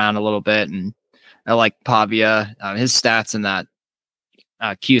around a little bit, and I like Pavia. His stats in that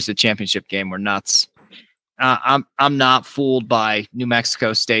CUSA championship game were nuts. I'm not fooled by New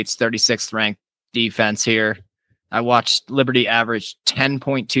Mexico State's 36th ranked defense here. I watched Liberty average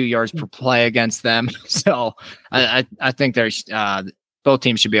 10.2 yards per play against them, so I think there's both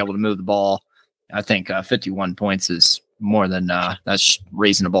teams should be able to move the ball. I think 51 points is more than that's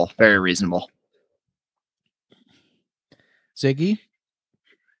reasonable, very reasonable. Ziggy?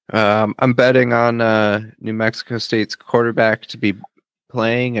 I'm betting on New Mexico State's quarterback to be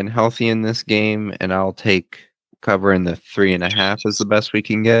playing and healthy in this game, and I'll take cover in the 3.5 is the best we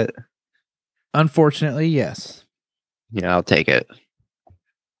can get. Unfortunately, yes. Yeah, I'll take it.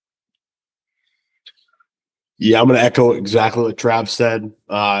 Yeah, I'm going to echo exactly what Trav said.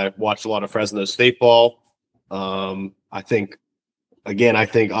 I watched a lot of Fresno State ball. I think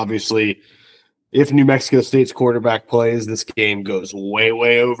obviously if New Mexico State's quarterback plays, this game goes way,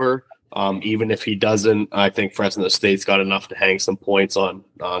 way over. Even if he doesn't, I think Fresno State's got enough to hang some points on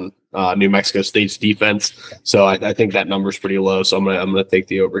New Mexico State's defense. So I think that number's pretty low. So I'm gonna take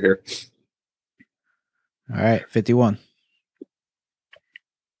the over here. All right, 51.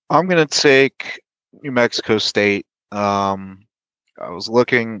 I'm going to take New Mexico State. I was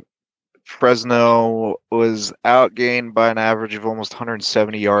looking Fresno was outgained by an average of almost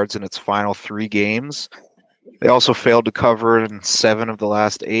 170 yards in its final 3 games. They also failed to cover in 7 of the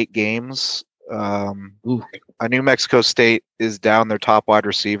last 8 games. New Mexico State is down their top wide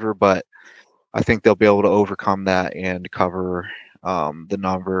receiver, but I think they'll be able to overcome that and cover the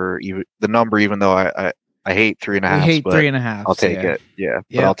number. Even though I hate 3.5. We hate 3.5. I'll take it. Yeah,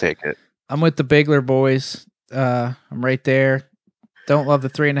 but I'll take it. I'm with the Bigler boys. I'm right there. Don't love the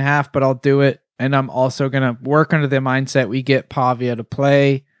 3.5, but I'll do it. And I'm also gonna work under the mindset we get Pavia to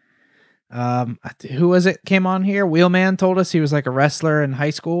play. Who was it came on here? Wheelman told us he was like a wrestler in high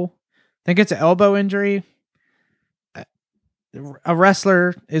school. I think it's an elbow injury. A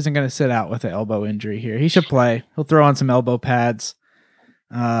wrestler isn't going to sit out with an elbow injury here. He should play. He'll throw on some elbow pads.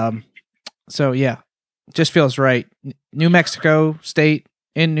 So yeah, just feels right. New Mexico State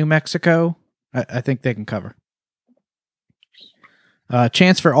in New Mexico. I think they can cover.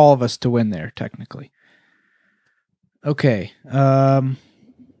 Chance for all of us to win there, technically. Okay. Where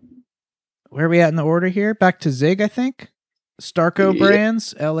are we at in the order here? Back to Zig, I think. Starco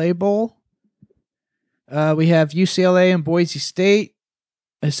Brands, LA Bowl. We have UCLA and Boise State.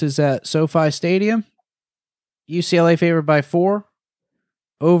 This is at SoFi Stadium. UCLA favored by 4.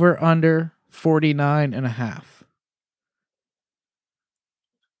 Over under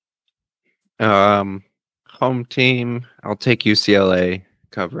 49.5. Home team, I'll take UCLA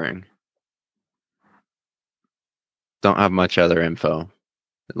covering. Don't have much other info.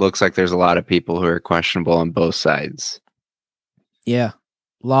 It looks like there's a lot of people who are questionable on both sides. Yeah.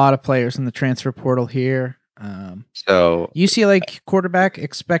 A lot of players in the transfer portal here. So UCLA quarterback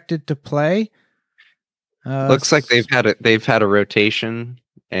expected to play. Looks like they've had a rotation,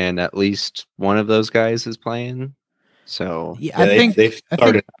 and at least one of those guys is playing. So I think they've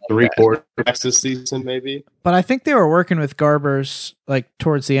started 3 quarterbacks this season, maybe. But I think they were working with Garbers like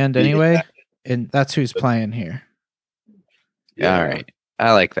towards the end anyway, and that's who's playing here. Yeah. All right,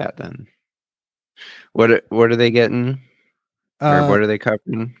 I like that then. What are they getting? Or what are they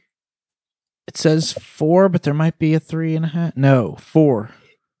covering? It says 4, but there might be a 3.5. No, 4.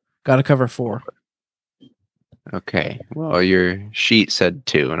 Got to cover 4. Okay. Well, your sheet said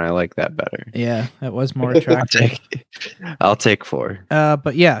 2, and I like that better. Yeah, that was more attractive. I'll take 4.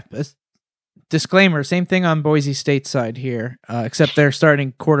 But yeah, disclaimer, same thing on Boise State side here, except their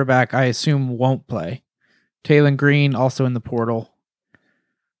starting quarterback, I assume, won't play. Taylon Green also in the portal.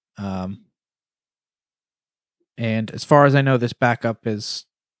 And as far as I know, this backup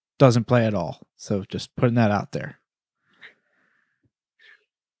doesn't play at all. So just putting that out there.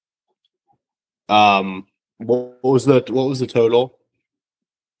 What was the total?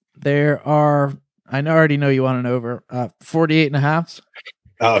 There are, already know you want an over, 48.5.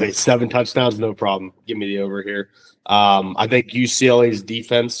 Oh, it's 7 touchdowns, no problem. Give me the over here. I think UCLA's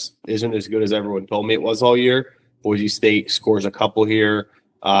defense isn't as good as everyone told me it was all year. Boise State scores a couple here.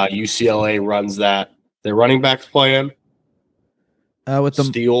 UCLA runs that. Their running backs playing. With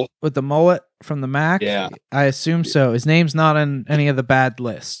the mullet from the MAC. Yeah, I assume so. His name's not on any of the bad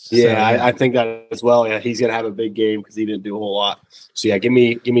lists. Yeah, so, I think that as well. Yeah, he's gonna have a big game because he didn't do a whole lot. So yeah, give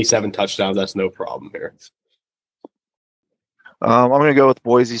me 7 touchdowns. That's no problem here. I'm gonna go with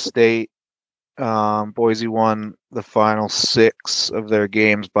Boise State. Boise won the final 6 of their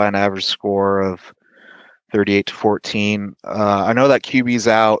games by an average score of 38-14. I know that QB's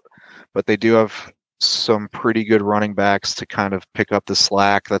out, but they do have some pretty good running backs to kind of pick up the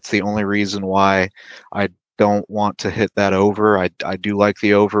slack. That's the only reason why I don't want to hit that over. I do like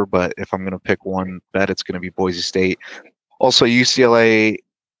the over, but if I'm going to pick one bet, it's going to be Boise State. Also, UCLA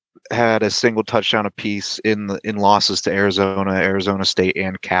had a single touchdown apiece in losses to Arizona State,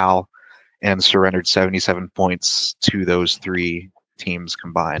 and Cal, and surrendered 77 points to those 3 teams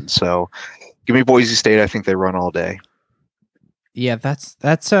combined. So give me Boise State. I think they run all day. Yeah,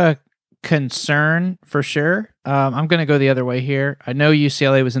 that's a concern for sure. I'm going to go the other way here. I know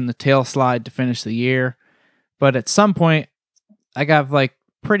UCLA was in the tail slide to finish the year, but at some point I got like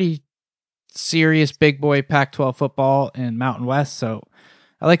pretty serious big boy Pac-12 football in Mountain West. So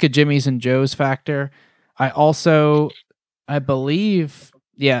I like a Jimmy's and Joe's factor. I believe,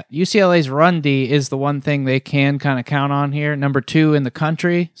 UCLA's run D is the one thing they can kind of count on here. Number 2 in the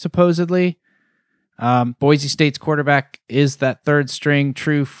country, supposedly. Boise State's quarterback is that 3rd string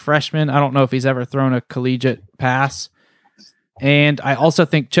true freshman. I don't know if he's ever thrown a collegiate pass. And I also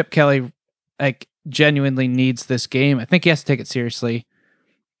think Chip Kelly genuinely needs this game. I think he has to take it seriously.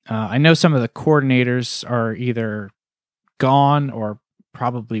 I know some of the coordinators are either gone or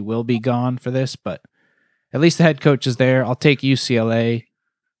probably will be gone for this, but at least the head coach is there. I'll take UCLA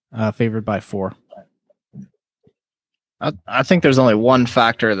favored by 4. I think there's only one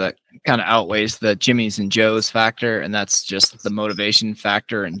factor that kind of outweighs the Jimmy's and Joe's factor, and that's just the motivation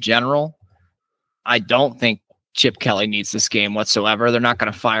factor in general. I don't think Chip Kelly needs this game whatsoever. They're not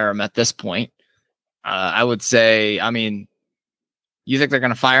going to fire him at this point. I would say, I mean, you think they're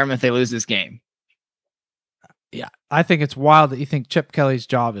going to fire him if they lose this game? Yeah, I think it's wild that you think Chip Kelly's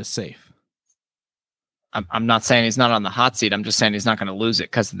job is safe. I'm not saying he's not on the hot seat. I'm just saying he's not going to lose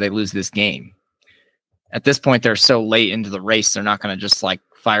it because they lose this game. At this point, they're so late into the race, they're not going to just like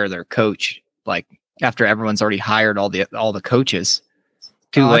fire their coach like after everyone's already hired all the coaches.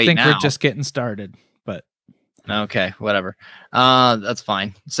 Too late. I think we're just getting started, but okay, whatever. That's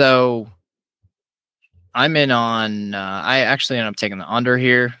fine. So I'm in on. I actually end up taking the under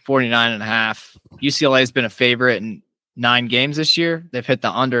here, 49.5. UCLA has been a favorite in 9 games this year. They've hit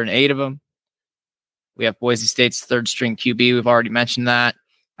the under in 8 of them. We have Boise State's third string QB. We've already mentioned that.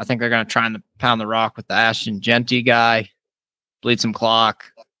 I think they're going to try and pound the rock with the Ashton Genty guy, bleed some clock.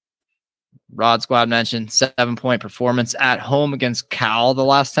 Rod Squad mentioned 7-point performance at home against Cal the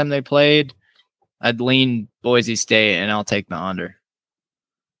last time they played. I'd lean Boise State, and I'll take the under.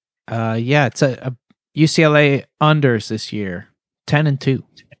 Yeah, it's a UCLA unders this year, 10-2.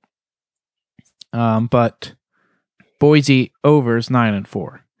 But Boise overs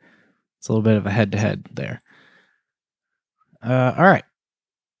 9-4. It's a little bit of a head-to-head there. All right.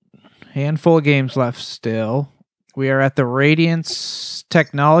 Handful of games left still. We are at the Radiance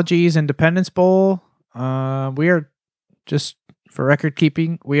Technologies Independence Bowl. We are, just for record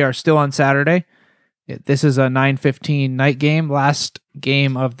keeping, we are still on Saturday. This is a 9:15 night game, last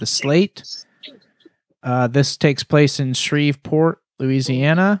game of the slate. This takes place in Shreveport,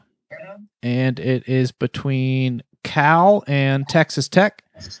 Louisiana, and it is between Cal and Texas Tech.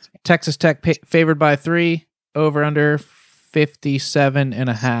 Texas Tech favored by 3, over under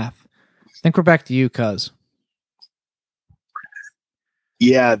 57.5. I think we're back to you, Cuz.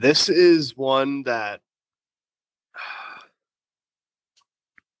 Yeah, this is one that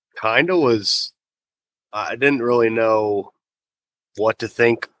kind of was. I didn't really know what to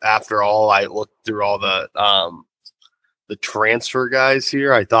think after all. I looked through all the transfer guys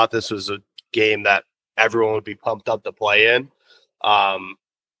here. I thought this was a game that everyone would be pumped up to play in,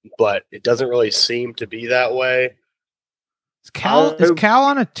 but it doesn't really seem to be that way. Is Cal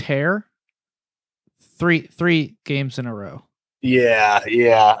on a tear? Three games in a row. Yeah,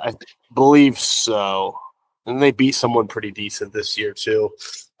 I believe so. And they beat someone pretty decent this year too.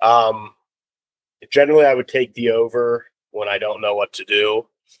 Generally, I would take the over when I don't know what to do,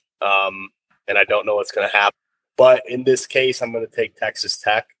 and I don't know what's going to happen. But in this case, I'm going to take Texas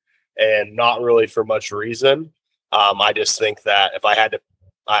Tech, and not really for much reason. I just think that if I had to,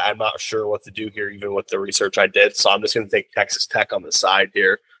 I'm not sure what to do here, even with the research I did. So I'm just going to take Texas Tech on the side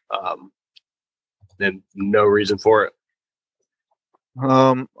here, and no reason for it.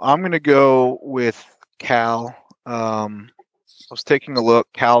 I'm going to go with Cal. I was taking a look.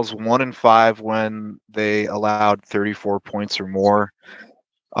 Cal's 1-5 when they allowed 34 points or more,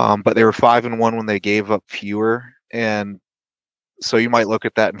 but they were 5-1 when they gave up fewer. And so you might look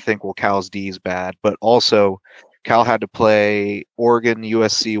at that and think, well, Cal's D is bad. But also, Cal had to play Oregon,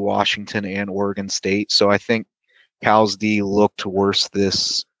 USC, Washington, and Oregon State. So I think Cal's D looked worse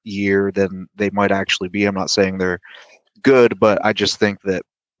this year than they might actually be. I'm not saying they're good, but I just think that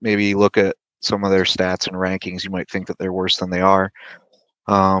maybe you look at some of their stats and rankings, you might think that they're worse than they are.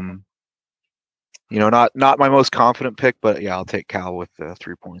 Not my most confident pick, but yeah, I'll take Cal with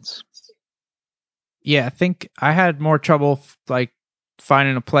 3 points. Yeah, I think I had more trouble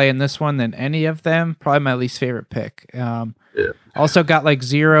finding a play in this one than any of them. Probably my least favorite pick. Also got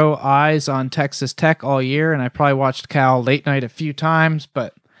 0 eyes on Texas Tech all year, and I probably watched Cal late night a few times,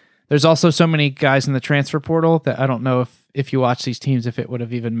 but there's also so many guys in the transfer portal that I don't know if you watch these teams, if it would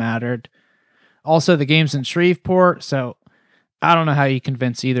have even mattered. Also, the game's in Shreveport, so I don't know how you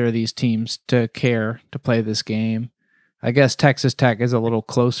convince either of these teams to care to play this game. I guess Texas Tech is a little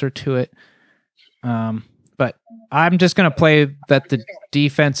closer to it. But I'm just going to play that the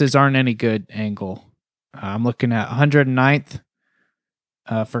defenses aren't any good angle. I'm looking at 109th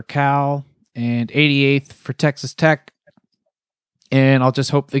for Cal and 88th for Texas Tech. And I'll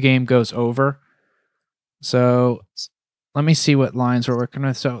just hope the game goes over. So let me see what lines we're working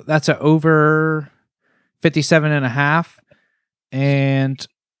with. So that's an over 57.5. And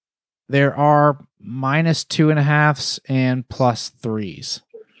there are -2.5s and +3s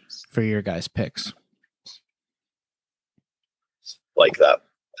for your guys' picks. Like that.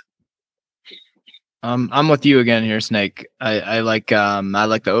 I'm with you again here, Snake. I like the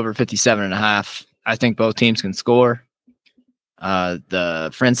over 57.5. I think both teams can score.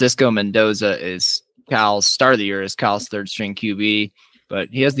 The Francisco Mendoza is Cal's start of the year is Cal's third string QB. but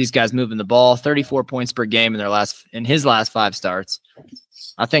he has these guys moving the ball, 34 points per game in his last 5 starts.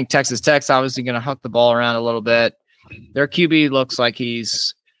 I think Texas Tech's obviously going to huck the ball around a little bit. Their QB looks like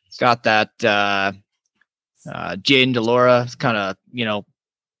he's got that Jaden Delora kind of,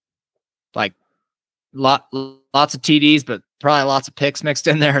 like lots of TDs, but probably lots of picks mixed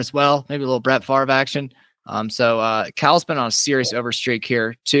in there as well. Maybe a little Brett Favre action. So Cal's been on a serious overstreak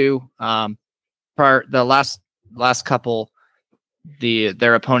here too. The last couple,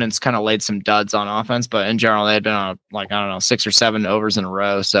 their opponents kind of laid some duds on offense, but in general they had been on 6 or 7 overs in a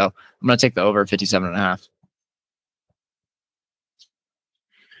row. So I'm going to take the over 57.5.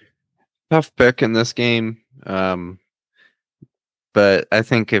 Tough pick in this game. But I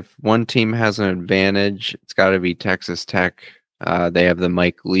think if one team has an advantage, it's got to be Texas Tech. They have the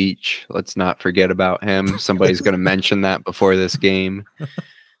Mike Leach. Let's not forget about him. Somebody's going to mention that before this game.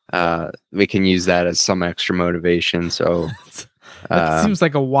 We can use that as some extra motivation. So that seems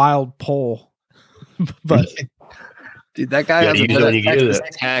like a wild poll, but dude, that guy hasn't been at Texas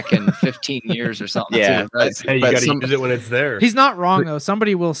Tech in 15 years or something. Yeah, too, right? Hey, you got to use it when it's there. he's not wrong though.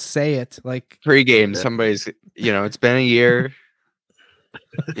 Somebody will say it like pre-game. Somebody's, it's been a year.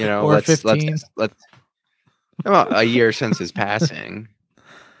 Or 15. Let's a year since his passing.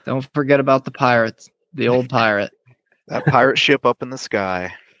 Don't forget about the Pirates, the old pirate. That pirate ship up in the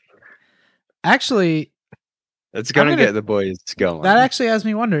sky. Actually, It's gonna get the boys going. that actually has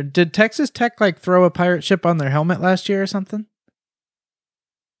me wondering, did Texas Tech like throw a pirate ship on their helmet last year or something?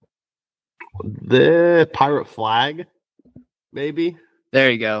 The pirate flag, maybe. There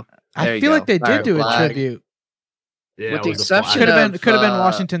you go. I feel like they did do a tribute. Yeah, With it the was a exception flag. Could have been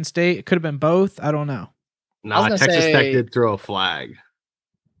Washington State. It could have been both. I don't know. Nah, gonna Texas say- Tech did throw a flag.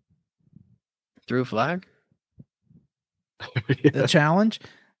 Threw a flag. The challenge.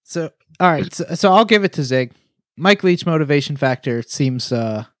 So all right, so I'll give it to Zig. Mike Leach motivation factor seems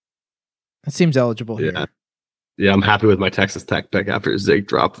eligible here. Yeah. Yeah, I'm happy with my Texas Tech pick after Zig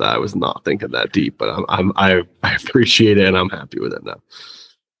dropped that. I was not thinking that deep, but I appreciate it and I'm happy with it now.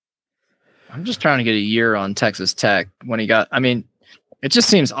 I'm just trying to get a year on Texas Tech when he got. I mean, it just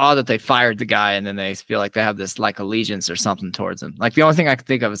seems odd that they fired the guy and then they feel like they have this like allegiance or something towards him. Like the only thing I could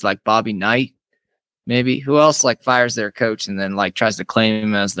think of is like Bobby Knight, maybe. Who else like fires their coach and then like tries to claim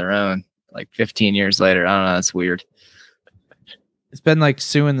him as their own like 15 years later? I don't know. That's weird. It's been like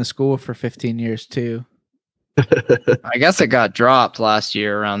suing the school for 15 years too. I guess it got dropped last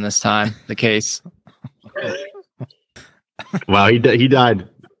year around this time. The case. Wow, he died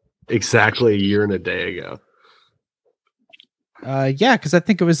exactly a year and a day ago. Yeah, because I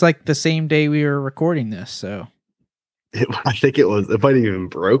think it was like the same day we were recording this. So I think it might have even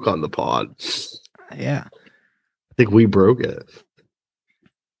broke on the pod. yeah, I think we broke it.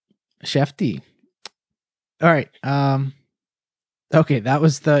 Shefty. All right. Okay, that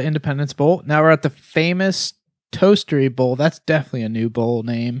was the Independence Bowl. Now we're at the famous Toastery Bowl. That's definitely a new bowl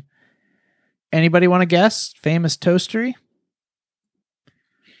name. Anybody want to guess? Famous Toastery?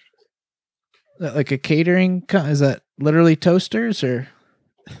 Like a catering? Is that literally toasters or?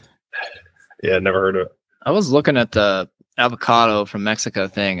 Yeah, never heard of it. I was looking at the avocado from Mexico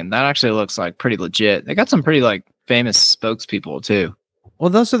thing, and that actually looks like pretty legit. They got some pretty like famous spokespeople too. Well,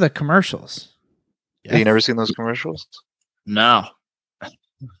 those are the commercials. Have you never seen those commercials? No.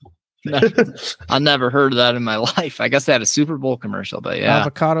 I never heard of that in my life. I guess they had a Super Bowl commercial, but yeah.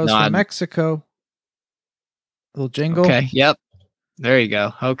 Avocados No, from Mexico. Little jingle. Okay. Yep. There you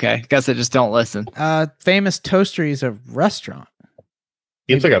go. Okay. Guess I just don't listen. Famous Toastery is a restaurant.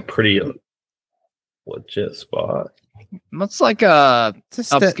 Seems like a pretty legit spot. It's like a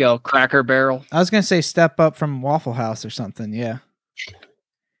It's a upscale Cracker Barrel. I was gonna say step up from Waffle House or something. Yeah.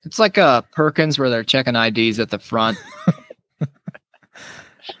 It's like a Perkins where they're checking IDs at the front.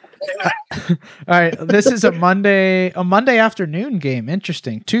 All right, this is a Monday afternoon game.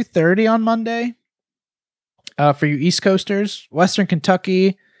 Interesting. 2:30 on Monday. For you East Coasters, Western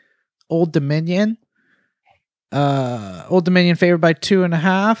Kentucky, Old Dominion. Old Dominion favored by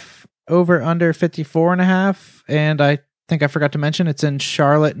 2.5. Over under 54.5. And I think I forgot to mention it's in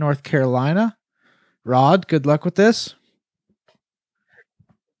Charlotte, North Carolina. Rod, good luck with this.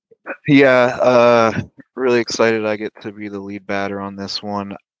 Yeah, really excited I get to be the lead batter on this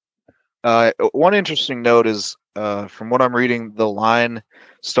one. One interesting note is, from what I'm reading, the line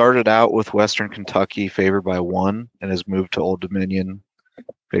started out with Western Kentucky favored by 1 and has moved to Old Dominion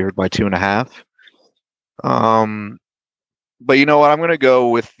favored by 2.5. But you know what? I'm going to go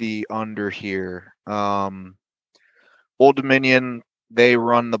with the under here. Old Dominion, they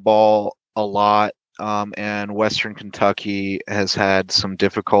run the ball a lot, and Western Kentucky has had some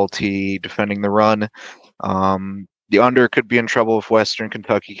difficulty defending the run. the under could be in trouble if Western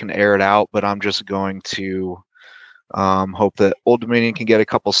Kentucky can air it out, but I'm just going to hope that Old Dominion can get a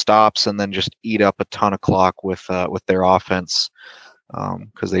couple stops and then just eat up a ton of clock with their offense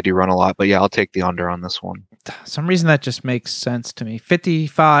because they do run a lot. But yeah, I'll take the under on this one. Some reason that just makes sense to me.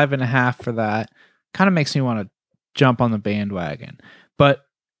 55.5 for that kind of makes me want to jump on the bandwagon. But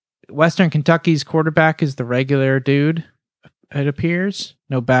Western Kentucky's quarterback is the regular dude, it appears.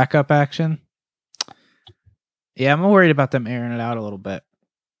 No backup action. Yeah, I'm worried about them airing it out a little bit.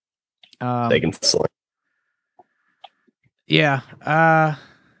 They can sling. Yeah. I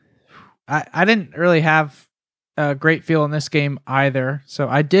didn't really have a great feel in this game either. So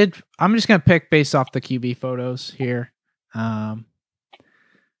I'm just going to pick based off the QB photos here.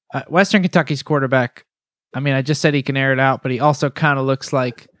 Western Kentucky's quarterback, I mean, I just said he can air it out, but he also kind of looks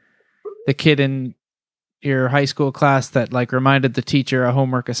like the kid in your high school class that like reminded the teacher a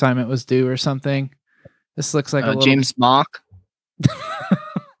homework assignment was due or something. This looks like a little... James Mock.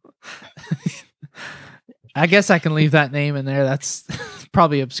 I guess I can leave that name in there. That's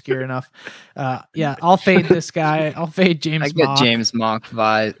probably obscure enough. Yeah, I'll fade this guy. I'll fade James Mock. I get James Mock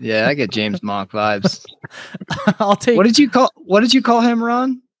vibes. Yeah, I get James Mock vibes. I'll take... What did you call him,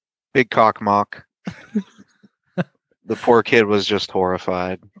 Ron? Big cock mock. The poor kid was just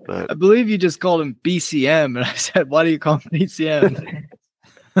horrified. But I believe you just called him BCM, and I said, "Why do you call him BCM?"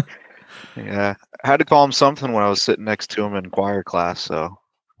 Yeah, I had to call him something when I was sitting next to him in choir class. So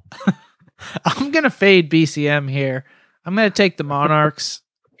I'm gonna fade BCM here. I'm gonna take the Monarchs,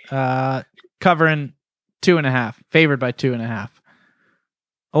 covering 2.5, favored by 2.5.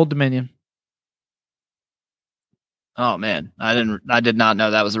 Old Dominion. Oh man, I did not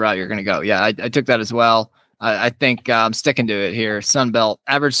know that was the route you're gonna go. Yeah, I took that as well. I think I'm sticking to it here.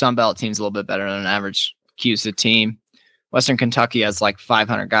 Average Sun Belt team's a little bit better than an average CUSA team. Western Kentucky has like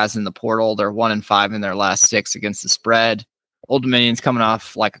 500 guys in the portal. They're 1-5 in their last 6 against the spread. Old Dominion's coming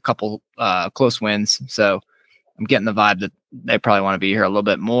off like a couple close wins, so I'm getting the vibe that they probably want to be here a little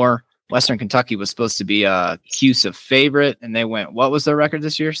bit more. Western Kentucky was supposed to be a CUSA favorite, and they went. What was their record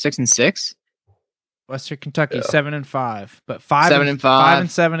this year? 6-6. Western Kentucky 7-5, but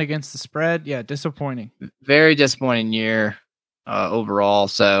 5-7 against the spread. Yeah, disappointing. Very disappointing year overall.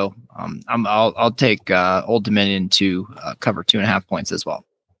 So I'll take Old Dominion to cover 2.5 points as well.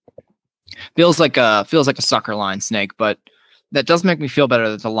 Feels like a sucker line, Snake, but that does make me feel better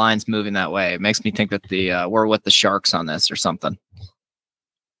that the line's moving that way. It makes me think that we're with the Sharks on this or something.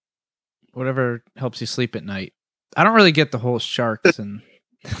 Whatever helps you sleep at night. I don't really get the whole Sharks and.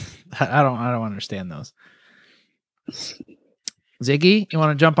 I don't understand those. Ziggy, you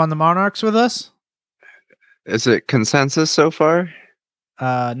want to jump on the Monarchs with us? Is it consensus so far?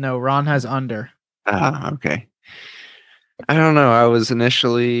 No, Ron has under. Okay. I don't know. I was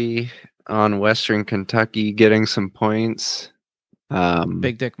initially on Western Kentucky getting some points.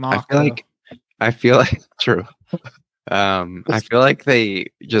 Big Dick Mock. I feel like true. I feel like they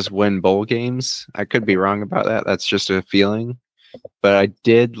just win bowl games. I could be wrong about that. That's just a feeling. But I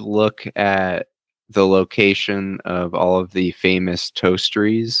did look at the location of all of the famous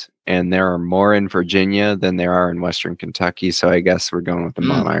toasteries, and there are more in Virginia than there are in Western Kentucky. So I guess we're going with the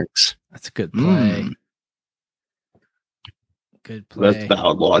Monarchs. That's a good play. Good play. That's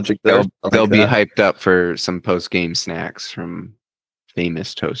valid logic there. They'll be hyped up for some post-game snacks from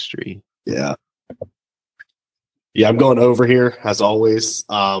famous toastery. Yeah. Yeah, I'm going over here as always.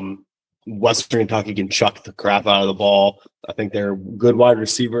 Western Kentucky can chuck the crap out of the ball. I think their good wide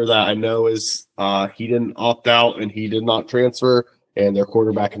receiver that I know is he didn't opt out and he did not transfer, and their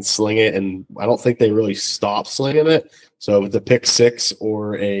quarterback can sling it. And I don't think they really stop slinging it. So with the pick 6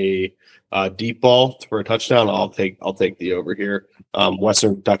 or a deep ball for a touchdown, I'll take the over here.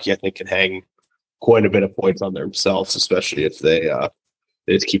 Western Kentucky, I think, can hang quite a bit of points on themselves, especially if they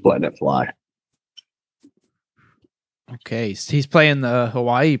just keep letting it fly. Okay, he's playing the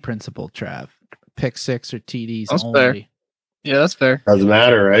Hawaii principle, Trav. Pick 6 or TDs that's only. Fair. Yeah, that's fair. Doesn't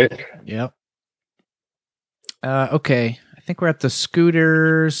matter, right? Yep. Okay, I think we're at the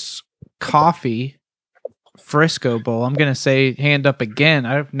Scooters Coffee Frisco Bowl. I'm going to say hand up again.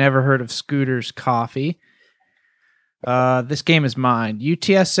 I've never heard of Scooters Coffee. This game is mine.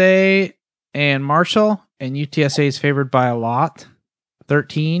 UTSA and Marshall, and UTSA is favored by a lot.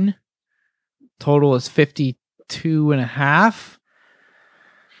 13. Total is 52.5.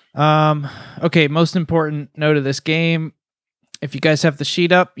 Okay, most important note of this game. If you guys have the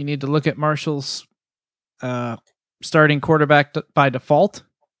sheet up, you need to look at Marshall's starting quarterback by default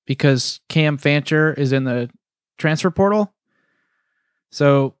because Cam Fancher is in the transfer portal.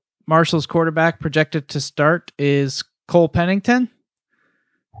 So Marshall's quarterback projected to start is Cole Pennington.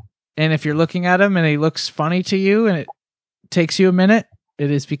 And if you're looking at him and he looks funny to you and it takes you a minute,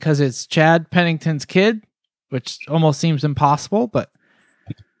 it is because it's Chad Pennington's kid, which almost seems impossible, but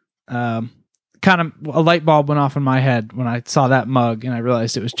kind of a light bulb went off in my head when I saw that mug and I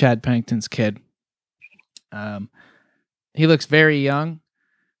realized it was Chad Pennington's kid. He looks very young.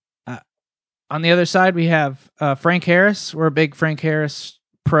 On the other side, we have Frank Harris. We're a big Frank Harris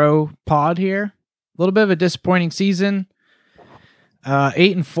pro pod here. A little bit of a disappointing season.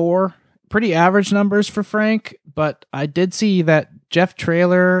 8-4, pretty average numbers for Frank, but I did see that Jeff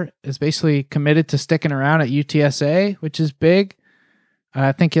Traylor is basically committed to sticking around at UTSA, which is big.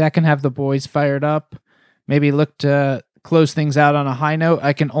 I think that can have the boys fired up. Maybe look to close things out on a high note.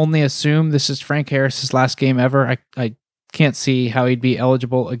 I can only assume this is Frank Harris's last game ever. I can't see how he'd be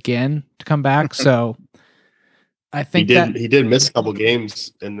eligible again to come back. So I think he did miss a couple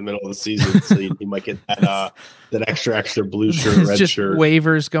games in the middle of the season, so he might get that extra blue shirt, red just shirt.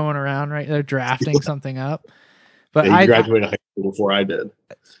 Waivers going around, right? They're drafting something up. But he graduated high school before I did.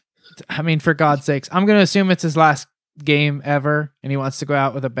 I mean, for God's sakes, I'm going to assume it's his last game ever, and he wants to go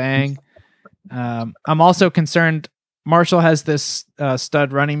out with a bang. I'm also concerned. Marshall has this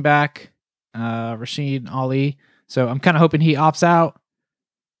stud running back, Rashid Ali. So I'm kind of hoping he opts out.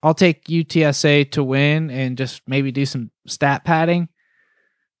 I'll take UTSA to win and just maybe do some stat padding.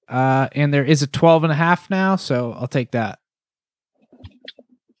 And there is a 12.5 now, so I'll take that.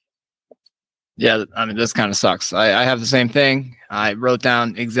 Yeah, I mean, this kind of sucks. I have the same thing. I wrote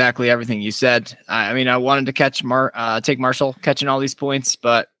down exactly everything you said. I mean, I wanted to take Marshall catching all these points,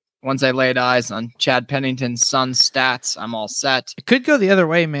 but once I laid eyes on Chad Pennington's son's stats, I'm all set. It could go the other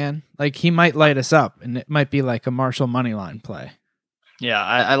way, man. Like, he might light us up, and it might be like a Marshall money line play. Yeah,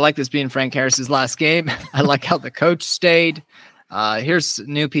 I like this being Frank Harris's last game. I like how the coach stayed. Here's a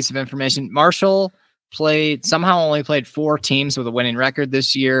new piece of information. Marshall only played 4 teams with a winning record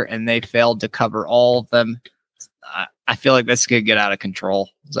this year, and they failed to cover all of them. I feel like this could get out of control.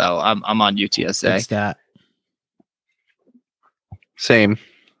 So I'm on UTSA. Good stat. Same.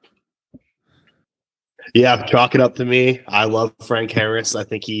 Yeah, chalk it up to me. I love Frank Harris. I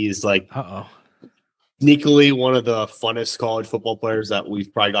think he's sneakily one of the funnest college football players that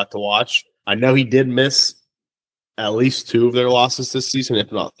we've probably got to watch. I know he did miss at least 2 of their losses this season,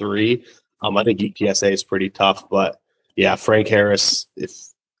 if not 3. I think UTSA is pretty tough, but yeah, Frank Harris,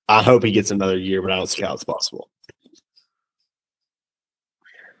 I hope he gets another year, but I don't see how it's possible.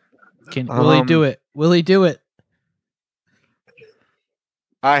 Will he do it? Will he do it?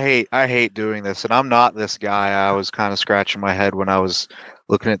 I hate doing this, and I'm not this guy. I was kind of scratching my head when I was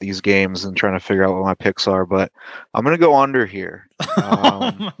looking at these games and trying to figure out what my picks are, but I'm going to go under here.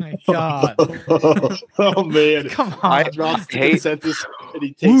 Oh my God. Oh man. Come on. I hate consensus and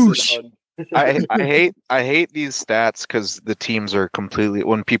he takes it on. I hate these stats because the teams are completely,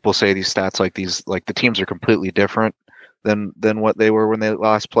 when people say these stats like these, like the teams are completely different than what they were when they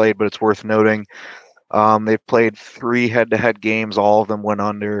last played, but it's worth noting. They've played 3 head-to-head games. All of them went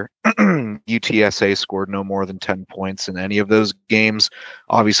under. UTSA scored no more than 10 points in any of those games.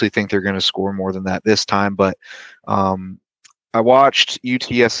 Obviously think they're going to score more than that this time, but I watched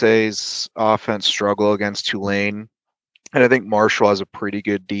UTSA's offense struggle against Tulane, and I think Marshall has a pretty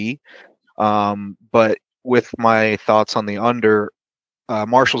good D. But with my thoughts on the under,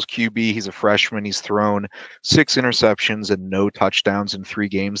 Marshall's QB, he's a freshman. He's thrown 6 interceptions and no touchdowns in 3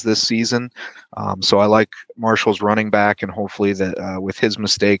 games this season. So I like Marshall's running back, and hopefully that with his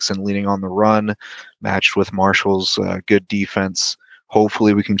mistakes and leaning on the run, matched with Marshall's good defense,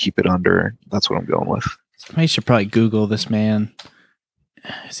 hopefully we can keep it under. That's what I'm going with. I should probably Google this man.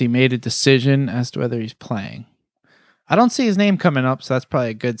 Has he made a decision as to whether he's playing? I don't see his name coming up, so that's probably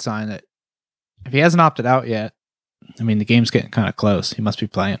a good sign that if he hasn't opted out yet, I mean, the game's getting kind of close. He must be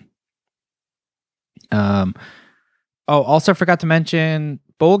playing. Also forgot to mention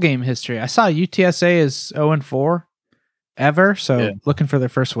bowl game history. I saw UTSA is 0-4 ever, so looking for their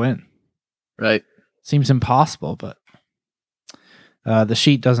first win. Right. Seems impossible, but the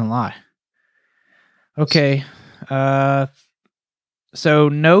sheet doesn't lie. Okay. So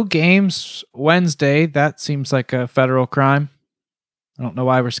no games Wednesday. That seems like a federal crime. I don't know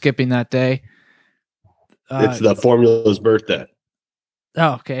why we're skipping that day. It's the Formula's birthday.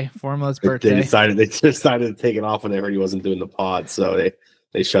 Oh, okay. Formula's birthday. They decided to take it off when they heard he wasn't doing the pod, so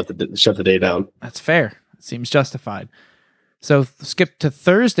they shut the day down. That's fair. It seems justified. So skip to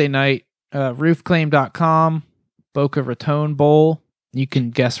Thursday night. Roofclaim.com, Boca Raton Bowl. You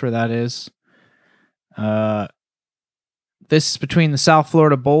can guess where that is. This is between the South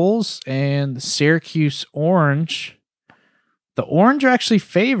Florida Bulls and the Syracuse Orange. The Orange are actually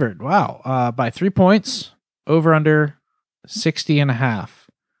favored. Wow. By 3 points. Over under 60.5.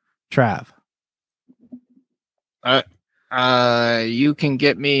 Trav. You can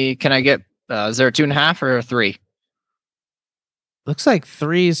get me. Can I get? Is there a 2.5 or a 3? Looks like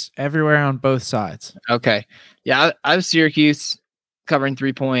 3s everywhere on both sides. Okay. Yeah, I have Syracuse covering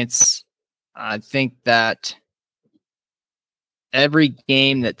 3 points. I think that every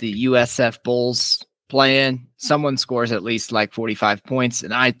game that the USF Bulls play in, someone scores at least like 45 points.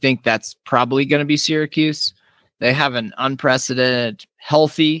 And I think that's probably going to be Syracuse. They have an unprecedented,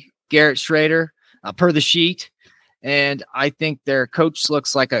 healthy Garrett Schrader per the sheet. And I think their coach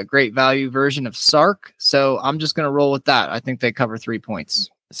looks like a great value version of Sark. So I'm just going to roll with that. I think they cover 3 points.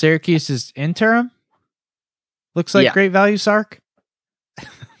 Syracuse is interim. Looks like great value, Sark.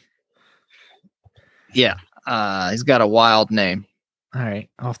 Yeah. He's got a wild name. All right.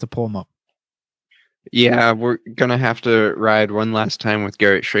 I'll have to pull him up. Yeah, we're going to have to ride one last time with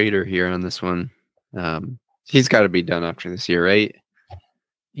Garrett Schrader here on this one. He's got to be done after this year, right?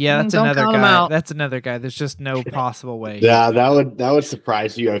 Yeah, that's another guy. That's another guy. There's just no possible way. Yeah, that would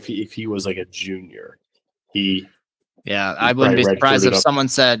surprise you if he was like a junior. I wouldn't be surprised if someone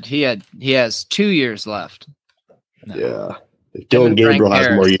said he has 2 years left. No. Yeah, if Dylan Gabriel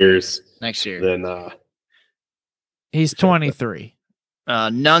has more years next year, then he's 23.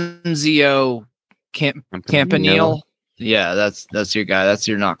 Nunzio Campanile. Yeah, that's your guy. That's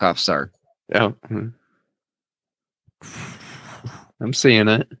your knockoff Sark. Yeah. I'm seeing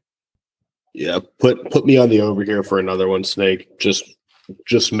it. Yeah, put me on the over here for another one, Snake. Just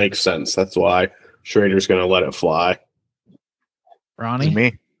makes sense. That's why Schrader's going to let it fly. Ronnie? It's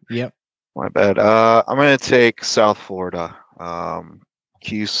me? Yep. My bad. I'm going to take South Florida.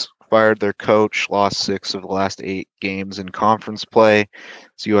 Cuse fired their coach, lost 6 of the last 8 games in conference play.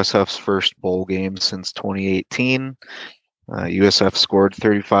 It's USF's first bowl game since 2018. USF scored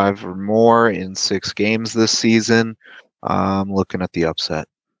 35 or more in 6 games this season. I'm looking at the upset.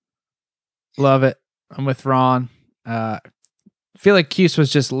 Love it. I'm with Ron. I feel like Cuse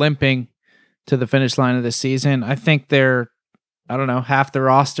was just limping to the finish line of the season. I think half the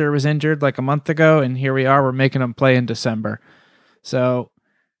roster was injured like a month ago, and here we are. We're making them play in December. So,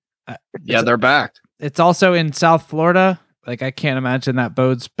 they're back. It's also in South Florida. Like, I can't imagine that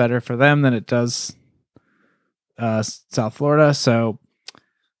bodes better for them than it does South Florida. So,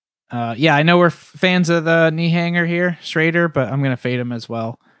 I know we're fans of the knee hanger here, Schrader, but I'm going to fade him as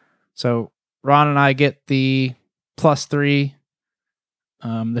well. So Ron and I get the +3.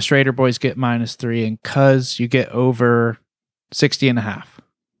 The Schrader boys get -3, and Cuz you get over 60.5.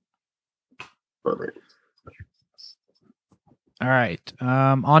 Perfect. All right.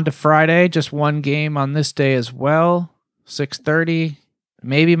 On to Friday. Just one game on this day as well. 6:30.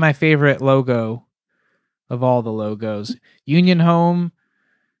 Maybe my favorite logo of all the logos. Union Home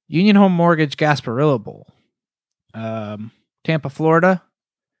Mortgage Gasparilla Bowl. Tampa, Florida.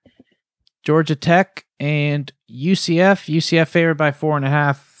 Georgia Tech and UCF. UCF favored by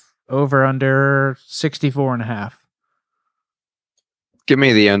 4.5. Over under 64.5. Give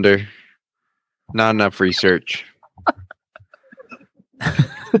me the under. Not enough research.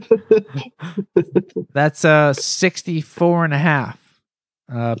 That's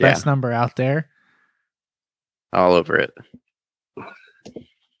 64.5. Best number out there. All over it.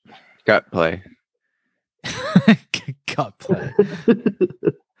 Gut play. Gut play.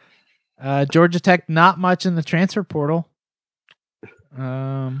 Georgia Tech, not much in the transfer portal.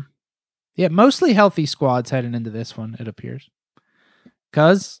 Mostly healthy squads heading into this one, it appears.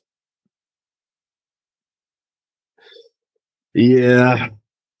 Cuz? Yeah.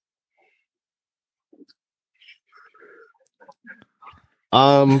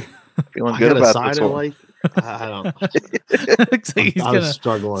 Feeling good about this one. Like, I don't. Looks like he's gonna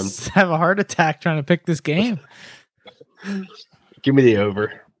struggling. Have a heart attack trying to pick this game. Give me the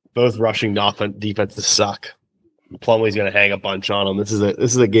over. Both rushing defenses suck. Plumlee's going to hang a bunch on them. This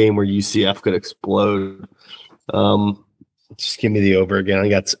is a game where UCF could explode. Just give me the over again. I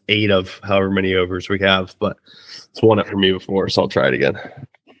think that's 8 of however many overs we have, but it's won it for me before, so I'll try it again.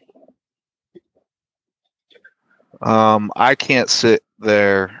 I can't sit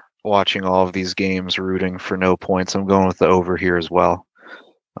there watching all of these games rooting for no points. I'm going with the over here as well.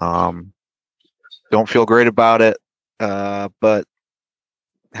 Don't feel great about it, but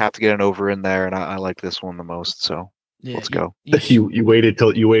have to get an over in there, and I like this one the most. So let's go. You waited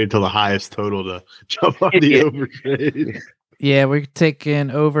till the highest total to jump on the over trade. Yeah, we're taking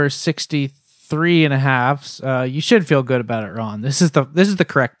over 63.5. You should feel good about it, Ron. This is the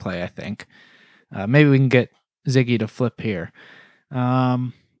correct play, I think. Maybe we can get Ziggy to flip here.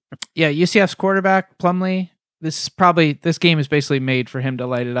 UCF's quarterback Plumlee. This game is basically made for him to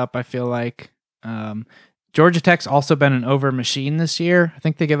light it up. I feel like Georgia Tech's also been an over machine this year. I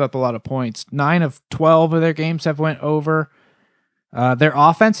think they give up a lot of points. 9 of 12 of their games have went over. Their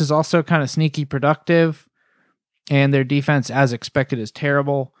offense is also kind of sneaky productive, and their defense, as expected, is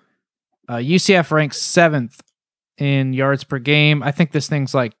terrible. UCF ranks 7th in yards per game. I think this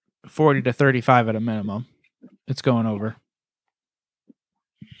thing's like 40 to 35 at a minimum. It's going over.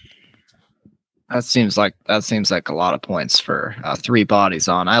 That seems like a lot of points for 3 bodies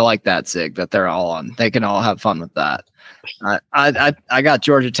on. I like that, Zig, that they're all on. They can all have fun with that. I got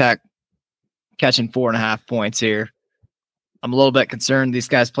Georgia Tech catching 4.5 points here. I'm a little bit concerned. These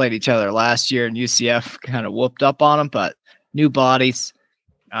guys played each other last year, and UCF kind of whooped up on them, but new bodies.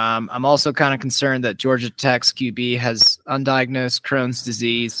 I'm also kind of concerned that Georgia Tech's QB has undiagnosed Crohn's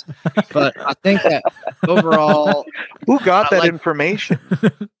disease, but I think that overall, who got that information?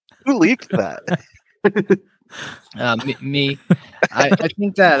 Who leaked that? Me. I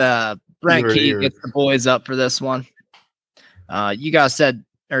think that Brent Key gets the boys up for this one. You said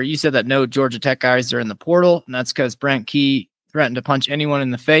that no Georgia Tech guys are in the portal, and that's because Brent Key threatened to punch anyone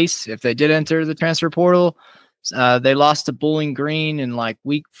in the face if they did enter the transfer portal. They lost to Bowling Green in like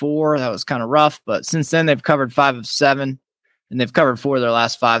week 4. That was kind of rough, but since then they've covered 5 of 7, and they've covered 4 of their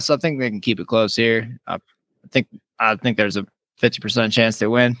last 5. So I think they can keep it close here. I think there's a 50% chance they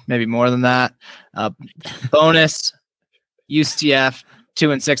win, maybe more than that. Bonus, UCF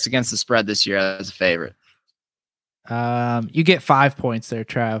 2-6 against the spread this year as a favorite. You get 5 points there,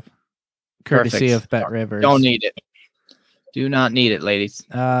 Trav. Courtesy of Bet Rivers. Don't need it. Do not need it, ladies.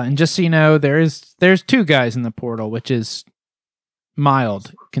 And just so you know, there's 2 guys in the portal, which is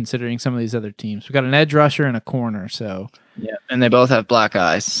mild considering some of these other teams. We've got an edge rusher and a corner, so yeah, and they both have black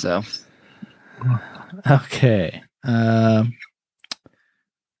eyes. So okay. Damn.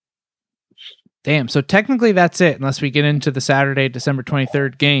 So technically that's it, unless we get into the Saturday, December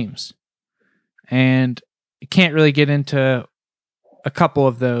 23rd games. And you can't really get into a couple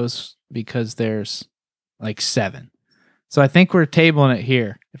of those because there's like 7. So I think we're tabling it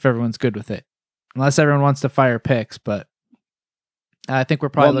here if everyone's good with it. Unless everyone wants to fire picks, but I think we're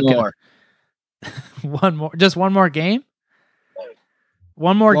probably looking at one more. Just one more game?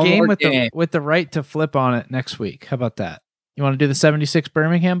 One more game with the right to flip on it next week. How about that? You want to do the 76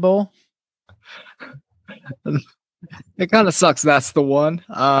 Birmingham Bowl? It kind of sucks. That's the one.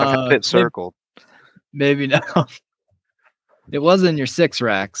 It's circled. Maybe no. It was in your 6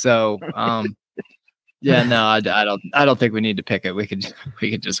 rack, so yeah, no, I don't think we need to pick it. We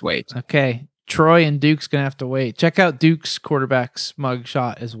could just wait. Okay, Troy and Duke's gonna have to wait. Check out Duke's quarterback's mug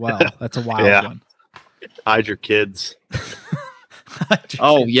shot as well. That's a wild one. Hide your kids.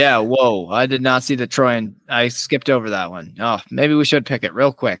 Oh yeah, whoa! I did not see the Troy, and I skipped over that one. Oh, maybe we should pick it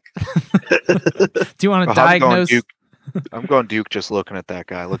real quick. Do you want to diagnose? I'm going Duke. Just looking at that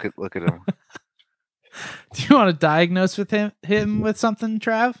guy. Look at him. Do you want to diagnose with him with something,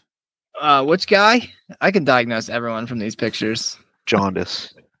 Trav? Which guy? I can diagnose everyone from these pictures.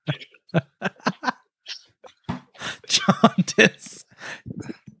 Jaundice. Jaundice.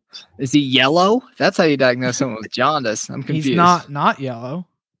 Is he yellow? That's how you diagnose someone with jaundice. I'm confused. He's not yellow.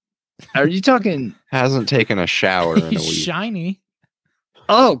 Are you talking? Hasn't taken a shower in a week. He's shiny.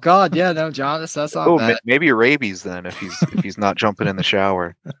 Oh God, yeah, no jaundice. That's not bad. Maybe rabies then if he's not jumping in the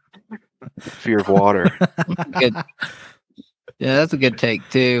shower. Fear of water. Good. Yeah, that's a good take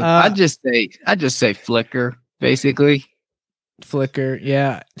too. I'd just say flicker, basically. Flicker,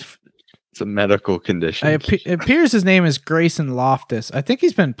 yeah. It's a medical condition. It appears his name is Grayson Loftus. I think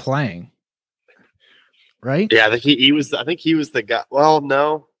he's been playing. Right? Yeah, I think he was the guy. Well,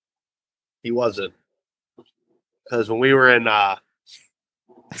 no, he wasn't. Because when we were in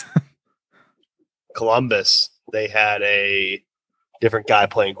Columbus, they had a different guy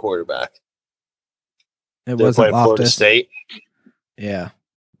playing quarterback. It wasn't Loftus. Florida State. Yeah.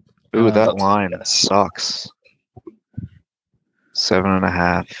 Ooh, that line sucks.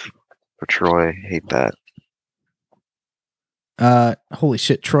 7.5 for Troy. Hate that. Holy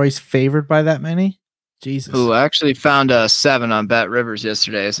shit! Troy's favored by that many. Jesus. Ooh, I actually found a 7 on Bet Rivers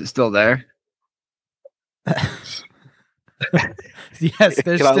yesterday. Is it still there? Yes,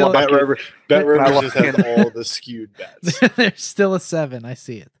 there's still Bet Rivers just has all the skewed bets. There's still a 7. I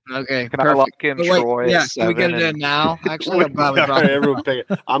see it. Okay, Can I lock in Troy? Yeah, at can we get it in now? Actually, Everyone pick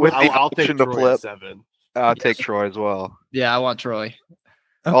it. I'll take to Troy flip. at 7. I'll take Troy as well. Yeah, I want Troy.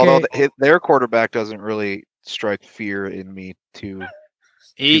 Okay. Although their quarterback doesn't really strike fear in me too.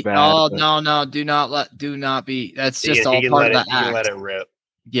 No, do not be. That's just all part of the act. Let it rip.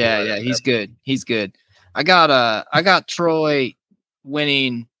 Yeah, he's good. He's good. I got Troy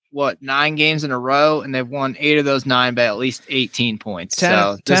winning 9 games in a row, and they've won 8 of those 9 by at least 18 points.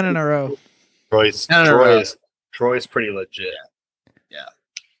 10 in a row. Troy's pretty legit.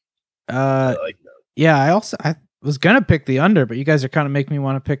 Uh, I like that. yeah. I was gonna pick the under, but you guys are kind of making me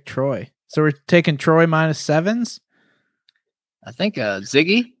want to pick Troy. So we're taking Troy -7s. I think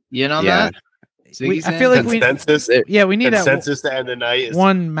Ziggy, you in on Yeah. that? Ziggy's I feel like Consensus. we need a Consensus to end the night is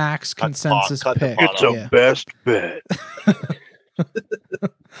one max consensus cut the pick. pot It's a Yeah. best bet.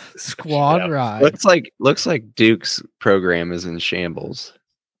 Squad Yeah. ride. Looks like Duke's program is in shambles.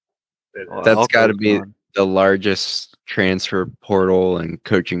 Well, That's I'll got to take be one. the largest transfer portal and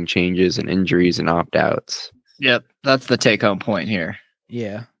coaching changes and injuries and opt-outs. Yep, that's the take-home point here.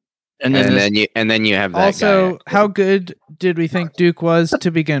 Yeah. And And then, this, then you have that Also, guy. how good did we think Duke was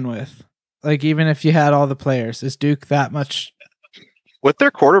to begin with? Like, even if you had all the players, is Duke that much? With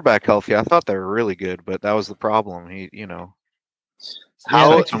their quarterback healthy, I thought they were really good, but that was the problem.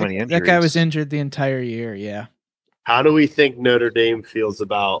 How- So many That guy was injuries. injured the entire year. Yeah. How do we think Notre Dame feels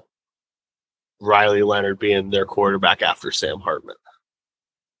about Riley Leonard being their quarterback after Sam Hartman?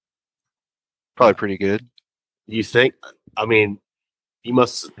 Probably pretty good. You think? I mean, you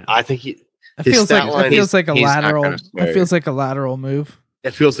must. I think It His feels stat like line it feels is- like a he's not lateral. gonna It start. feels like a lateral move.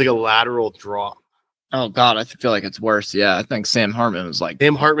 it feels like a lateral draw. oh god, I feel like it's worse. Yeah, I think Sam Hartman was like,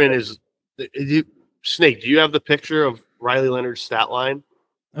 Sam Hartman is. Snake, do you have the picture of Riley Leonard's stat line?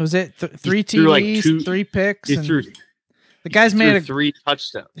 Was it three threw like TDs, two- 3 picks? He and threw, the guy's made a 3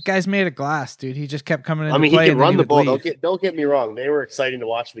 touchdowns. the guy's made of glass, dude. He just kept coming in. I mean, he play can and then run the would ball. leave. Don't get me wrong. They were exciting to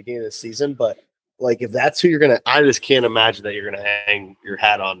watch at the beginning of the season, but like if that's who you're gonna, I just can't imagine that you're gonna hang your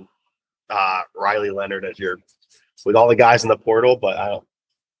hat on Riley Leonard as your with all the guys in the portal. But I don't.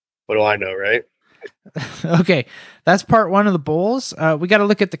 What do I know, right? Okay, that's part 1 of the bowls. We got to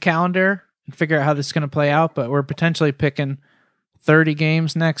look at the calendar and figure out how this is going to play out. But we're potentially picking 30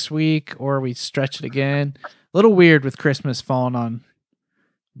 games next week, or we stretch it again. A little weird with Christmas falling on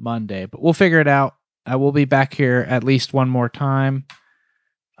Monday, but we'll figure it out. We'll be back here at least one more time.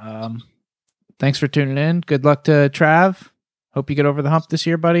 Thanks for tuning in. Good luck to Trav. Hope you get over the hump this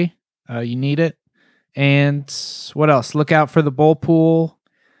year, buddy. You need it. And what else? Look out for the bowl pool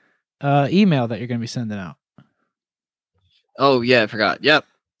email that you're going to be sending out. oh yeah, I forgot. Yep,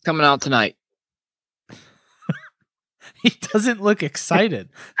 coming out tonight. He doesn't look excited.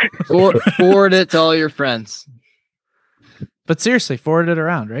 Forward it to all your friends. But seriously, forward it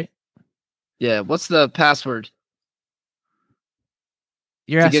around, right? Yeah, what's the password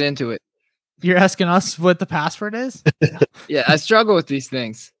You're to asking, get into it? you're asking us what the password is? Yeah, I struggle with these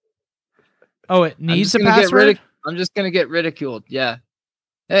things. Oh, it I'm needs just a gonna get password? I'm just gonna get ridiculed. Yeah.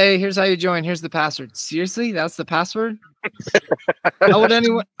 Hey, here's how you join. Here's the password. Seriously, that's the password? How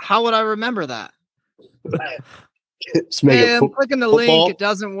would I remember that? Just make Hey, it I'm clicking the football. link. It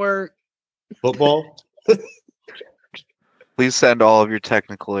doesn't work. football. Please send all of your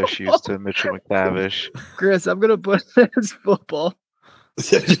technical issues to Mitchell McTavish. Chris, I'm gonna put this football.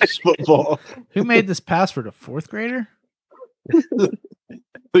 Just football. Who made this password? A 4th grader?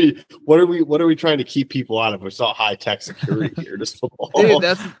 What are we trying to keep people out of? It's not high tech security here. Just football. Dude,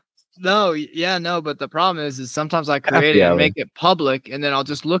 that's no, but the problem is sometimes I create it and hour. make it public, and then I'll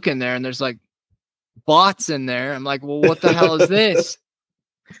just look in there and there's like bots in there. I'm like, well, what the hell is this?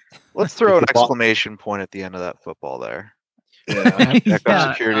 Let's throw an It's a bot. exclamation point at the end of that football there. Yeah. Check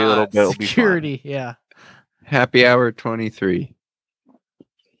our security a little bit. It'll be fine. Security, yeah. Happy hour 23.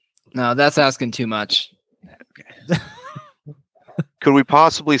 No, that's asking too much. Could we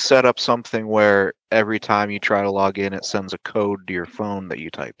possibly set up something where every time you try to log in, it sends a code to your phone that you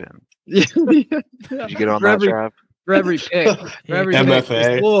type in? Did you get on For that, every- Trav? For every pick. For every pick, MFA.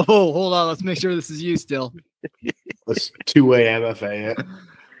 just, whoa, hold on. Let's make sure this is you still. Let's 2-way MFA it.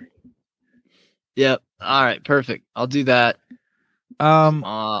 Yep. All right. Perfect. I'll do that.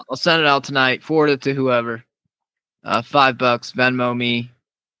 I'll send it out tonight. Forward it to whoever. $5. Venmo me.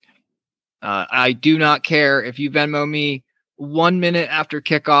 I do not care if you Venmo me 1 minute after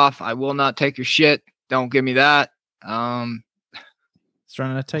kickoff. I will not take your shit. Don't give me that. It's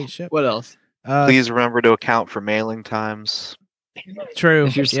running a tight ship. What else? Please remember to account for mailing times. True.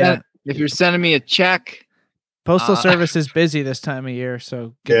 If you're Yeah. if you're sending me a check, Postal Service is busy this time of year,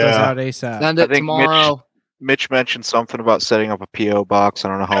 so get those Yeah. out ASAP. send I it think tomorrow. Mitch mentioned something about setting up a PO box. I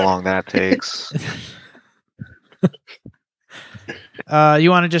don't know how long that takes. You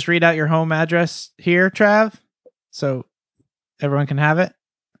want to just read out your home address here, Trav, so everyone can have it?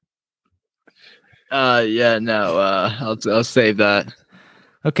 Yeah, no. I'll save that.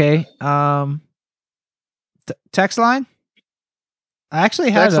 Okay. Text line. I actually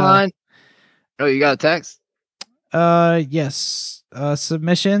had Text line. Oh, you got a text? yes.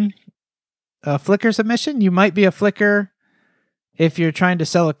 Submission. Flickr submission. You might be a Flickr if you're trying to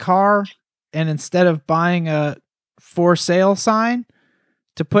sell a car. and instead of buying a for sale sign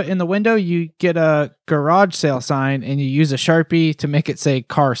to put in the window, you get a garage sale sign and you use a Sharpie to make it say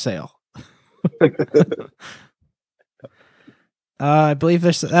car sale. I believe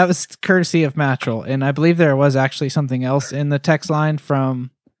that was courtesy of Mattrel, and I believe there was actually something else in the text line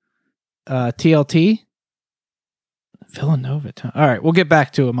from TLT. Villanova. All right, we'll get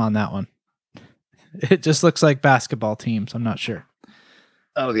back to him on that one. It just looks like basketball teams. I'm not sure.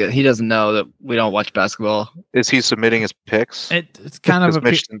 Oh, yeah. He doesn't know that we don't watch basketball. Is he submitting his picks? It's kind of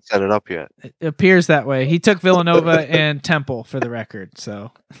Mitch didn't set it up yet. It appears that way. He took Villanova and Temple for the record.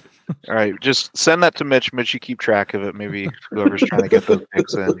 So, all right, just send that to Mitch. Mitch, you keep track of it. Maybe whoever's trying to get those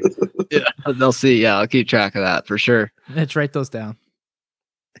picks in. Yeah, they'll see. Yeah, I'll keep track of that for sure. Mitch, write those down.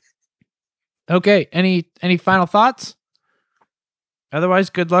 Okay. Any final thoughts? Otherwise,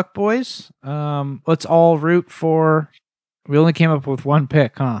 good luck, boys. Let's all root for. We only came up with one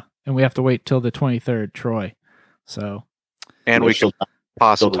pick, huh? And we have to wait till the 23rd, Troy. So, and we can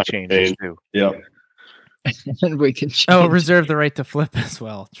possibly change it too. Yeah, and we can. Reserve the right to flip as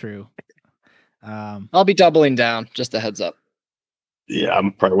well. True. I'll be doubling down. Just a heads up. Yeah,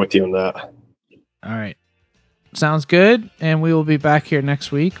 I'm probably with you on that. All right, sounds good. And we will be back here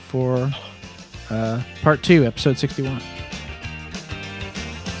next week for part 2, episode 61.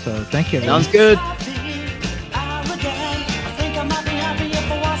 So, thank you, everyone. Sounds good.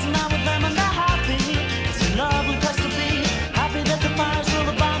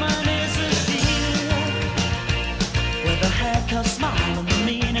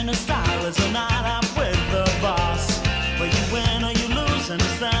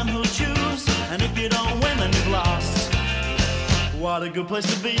 What a good place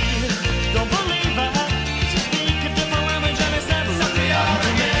to be. Don't believe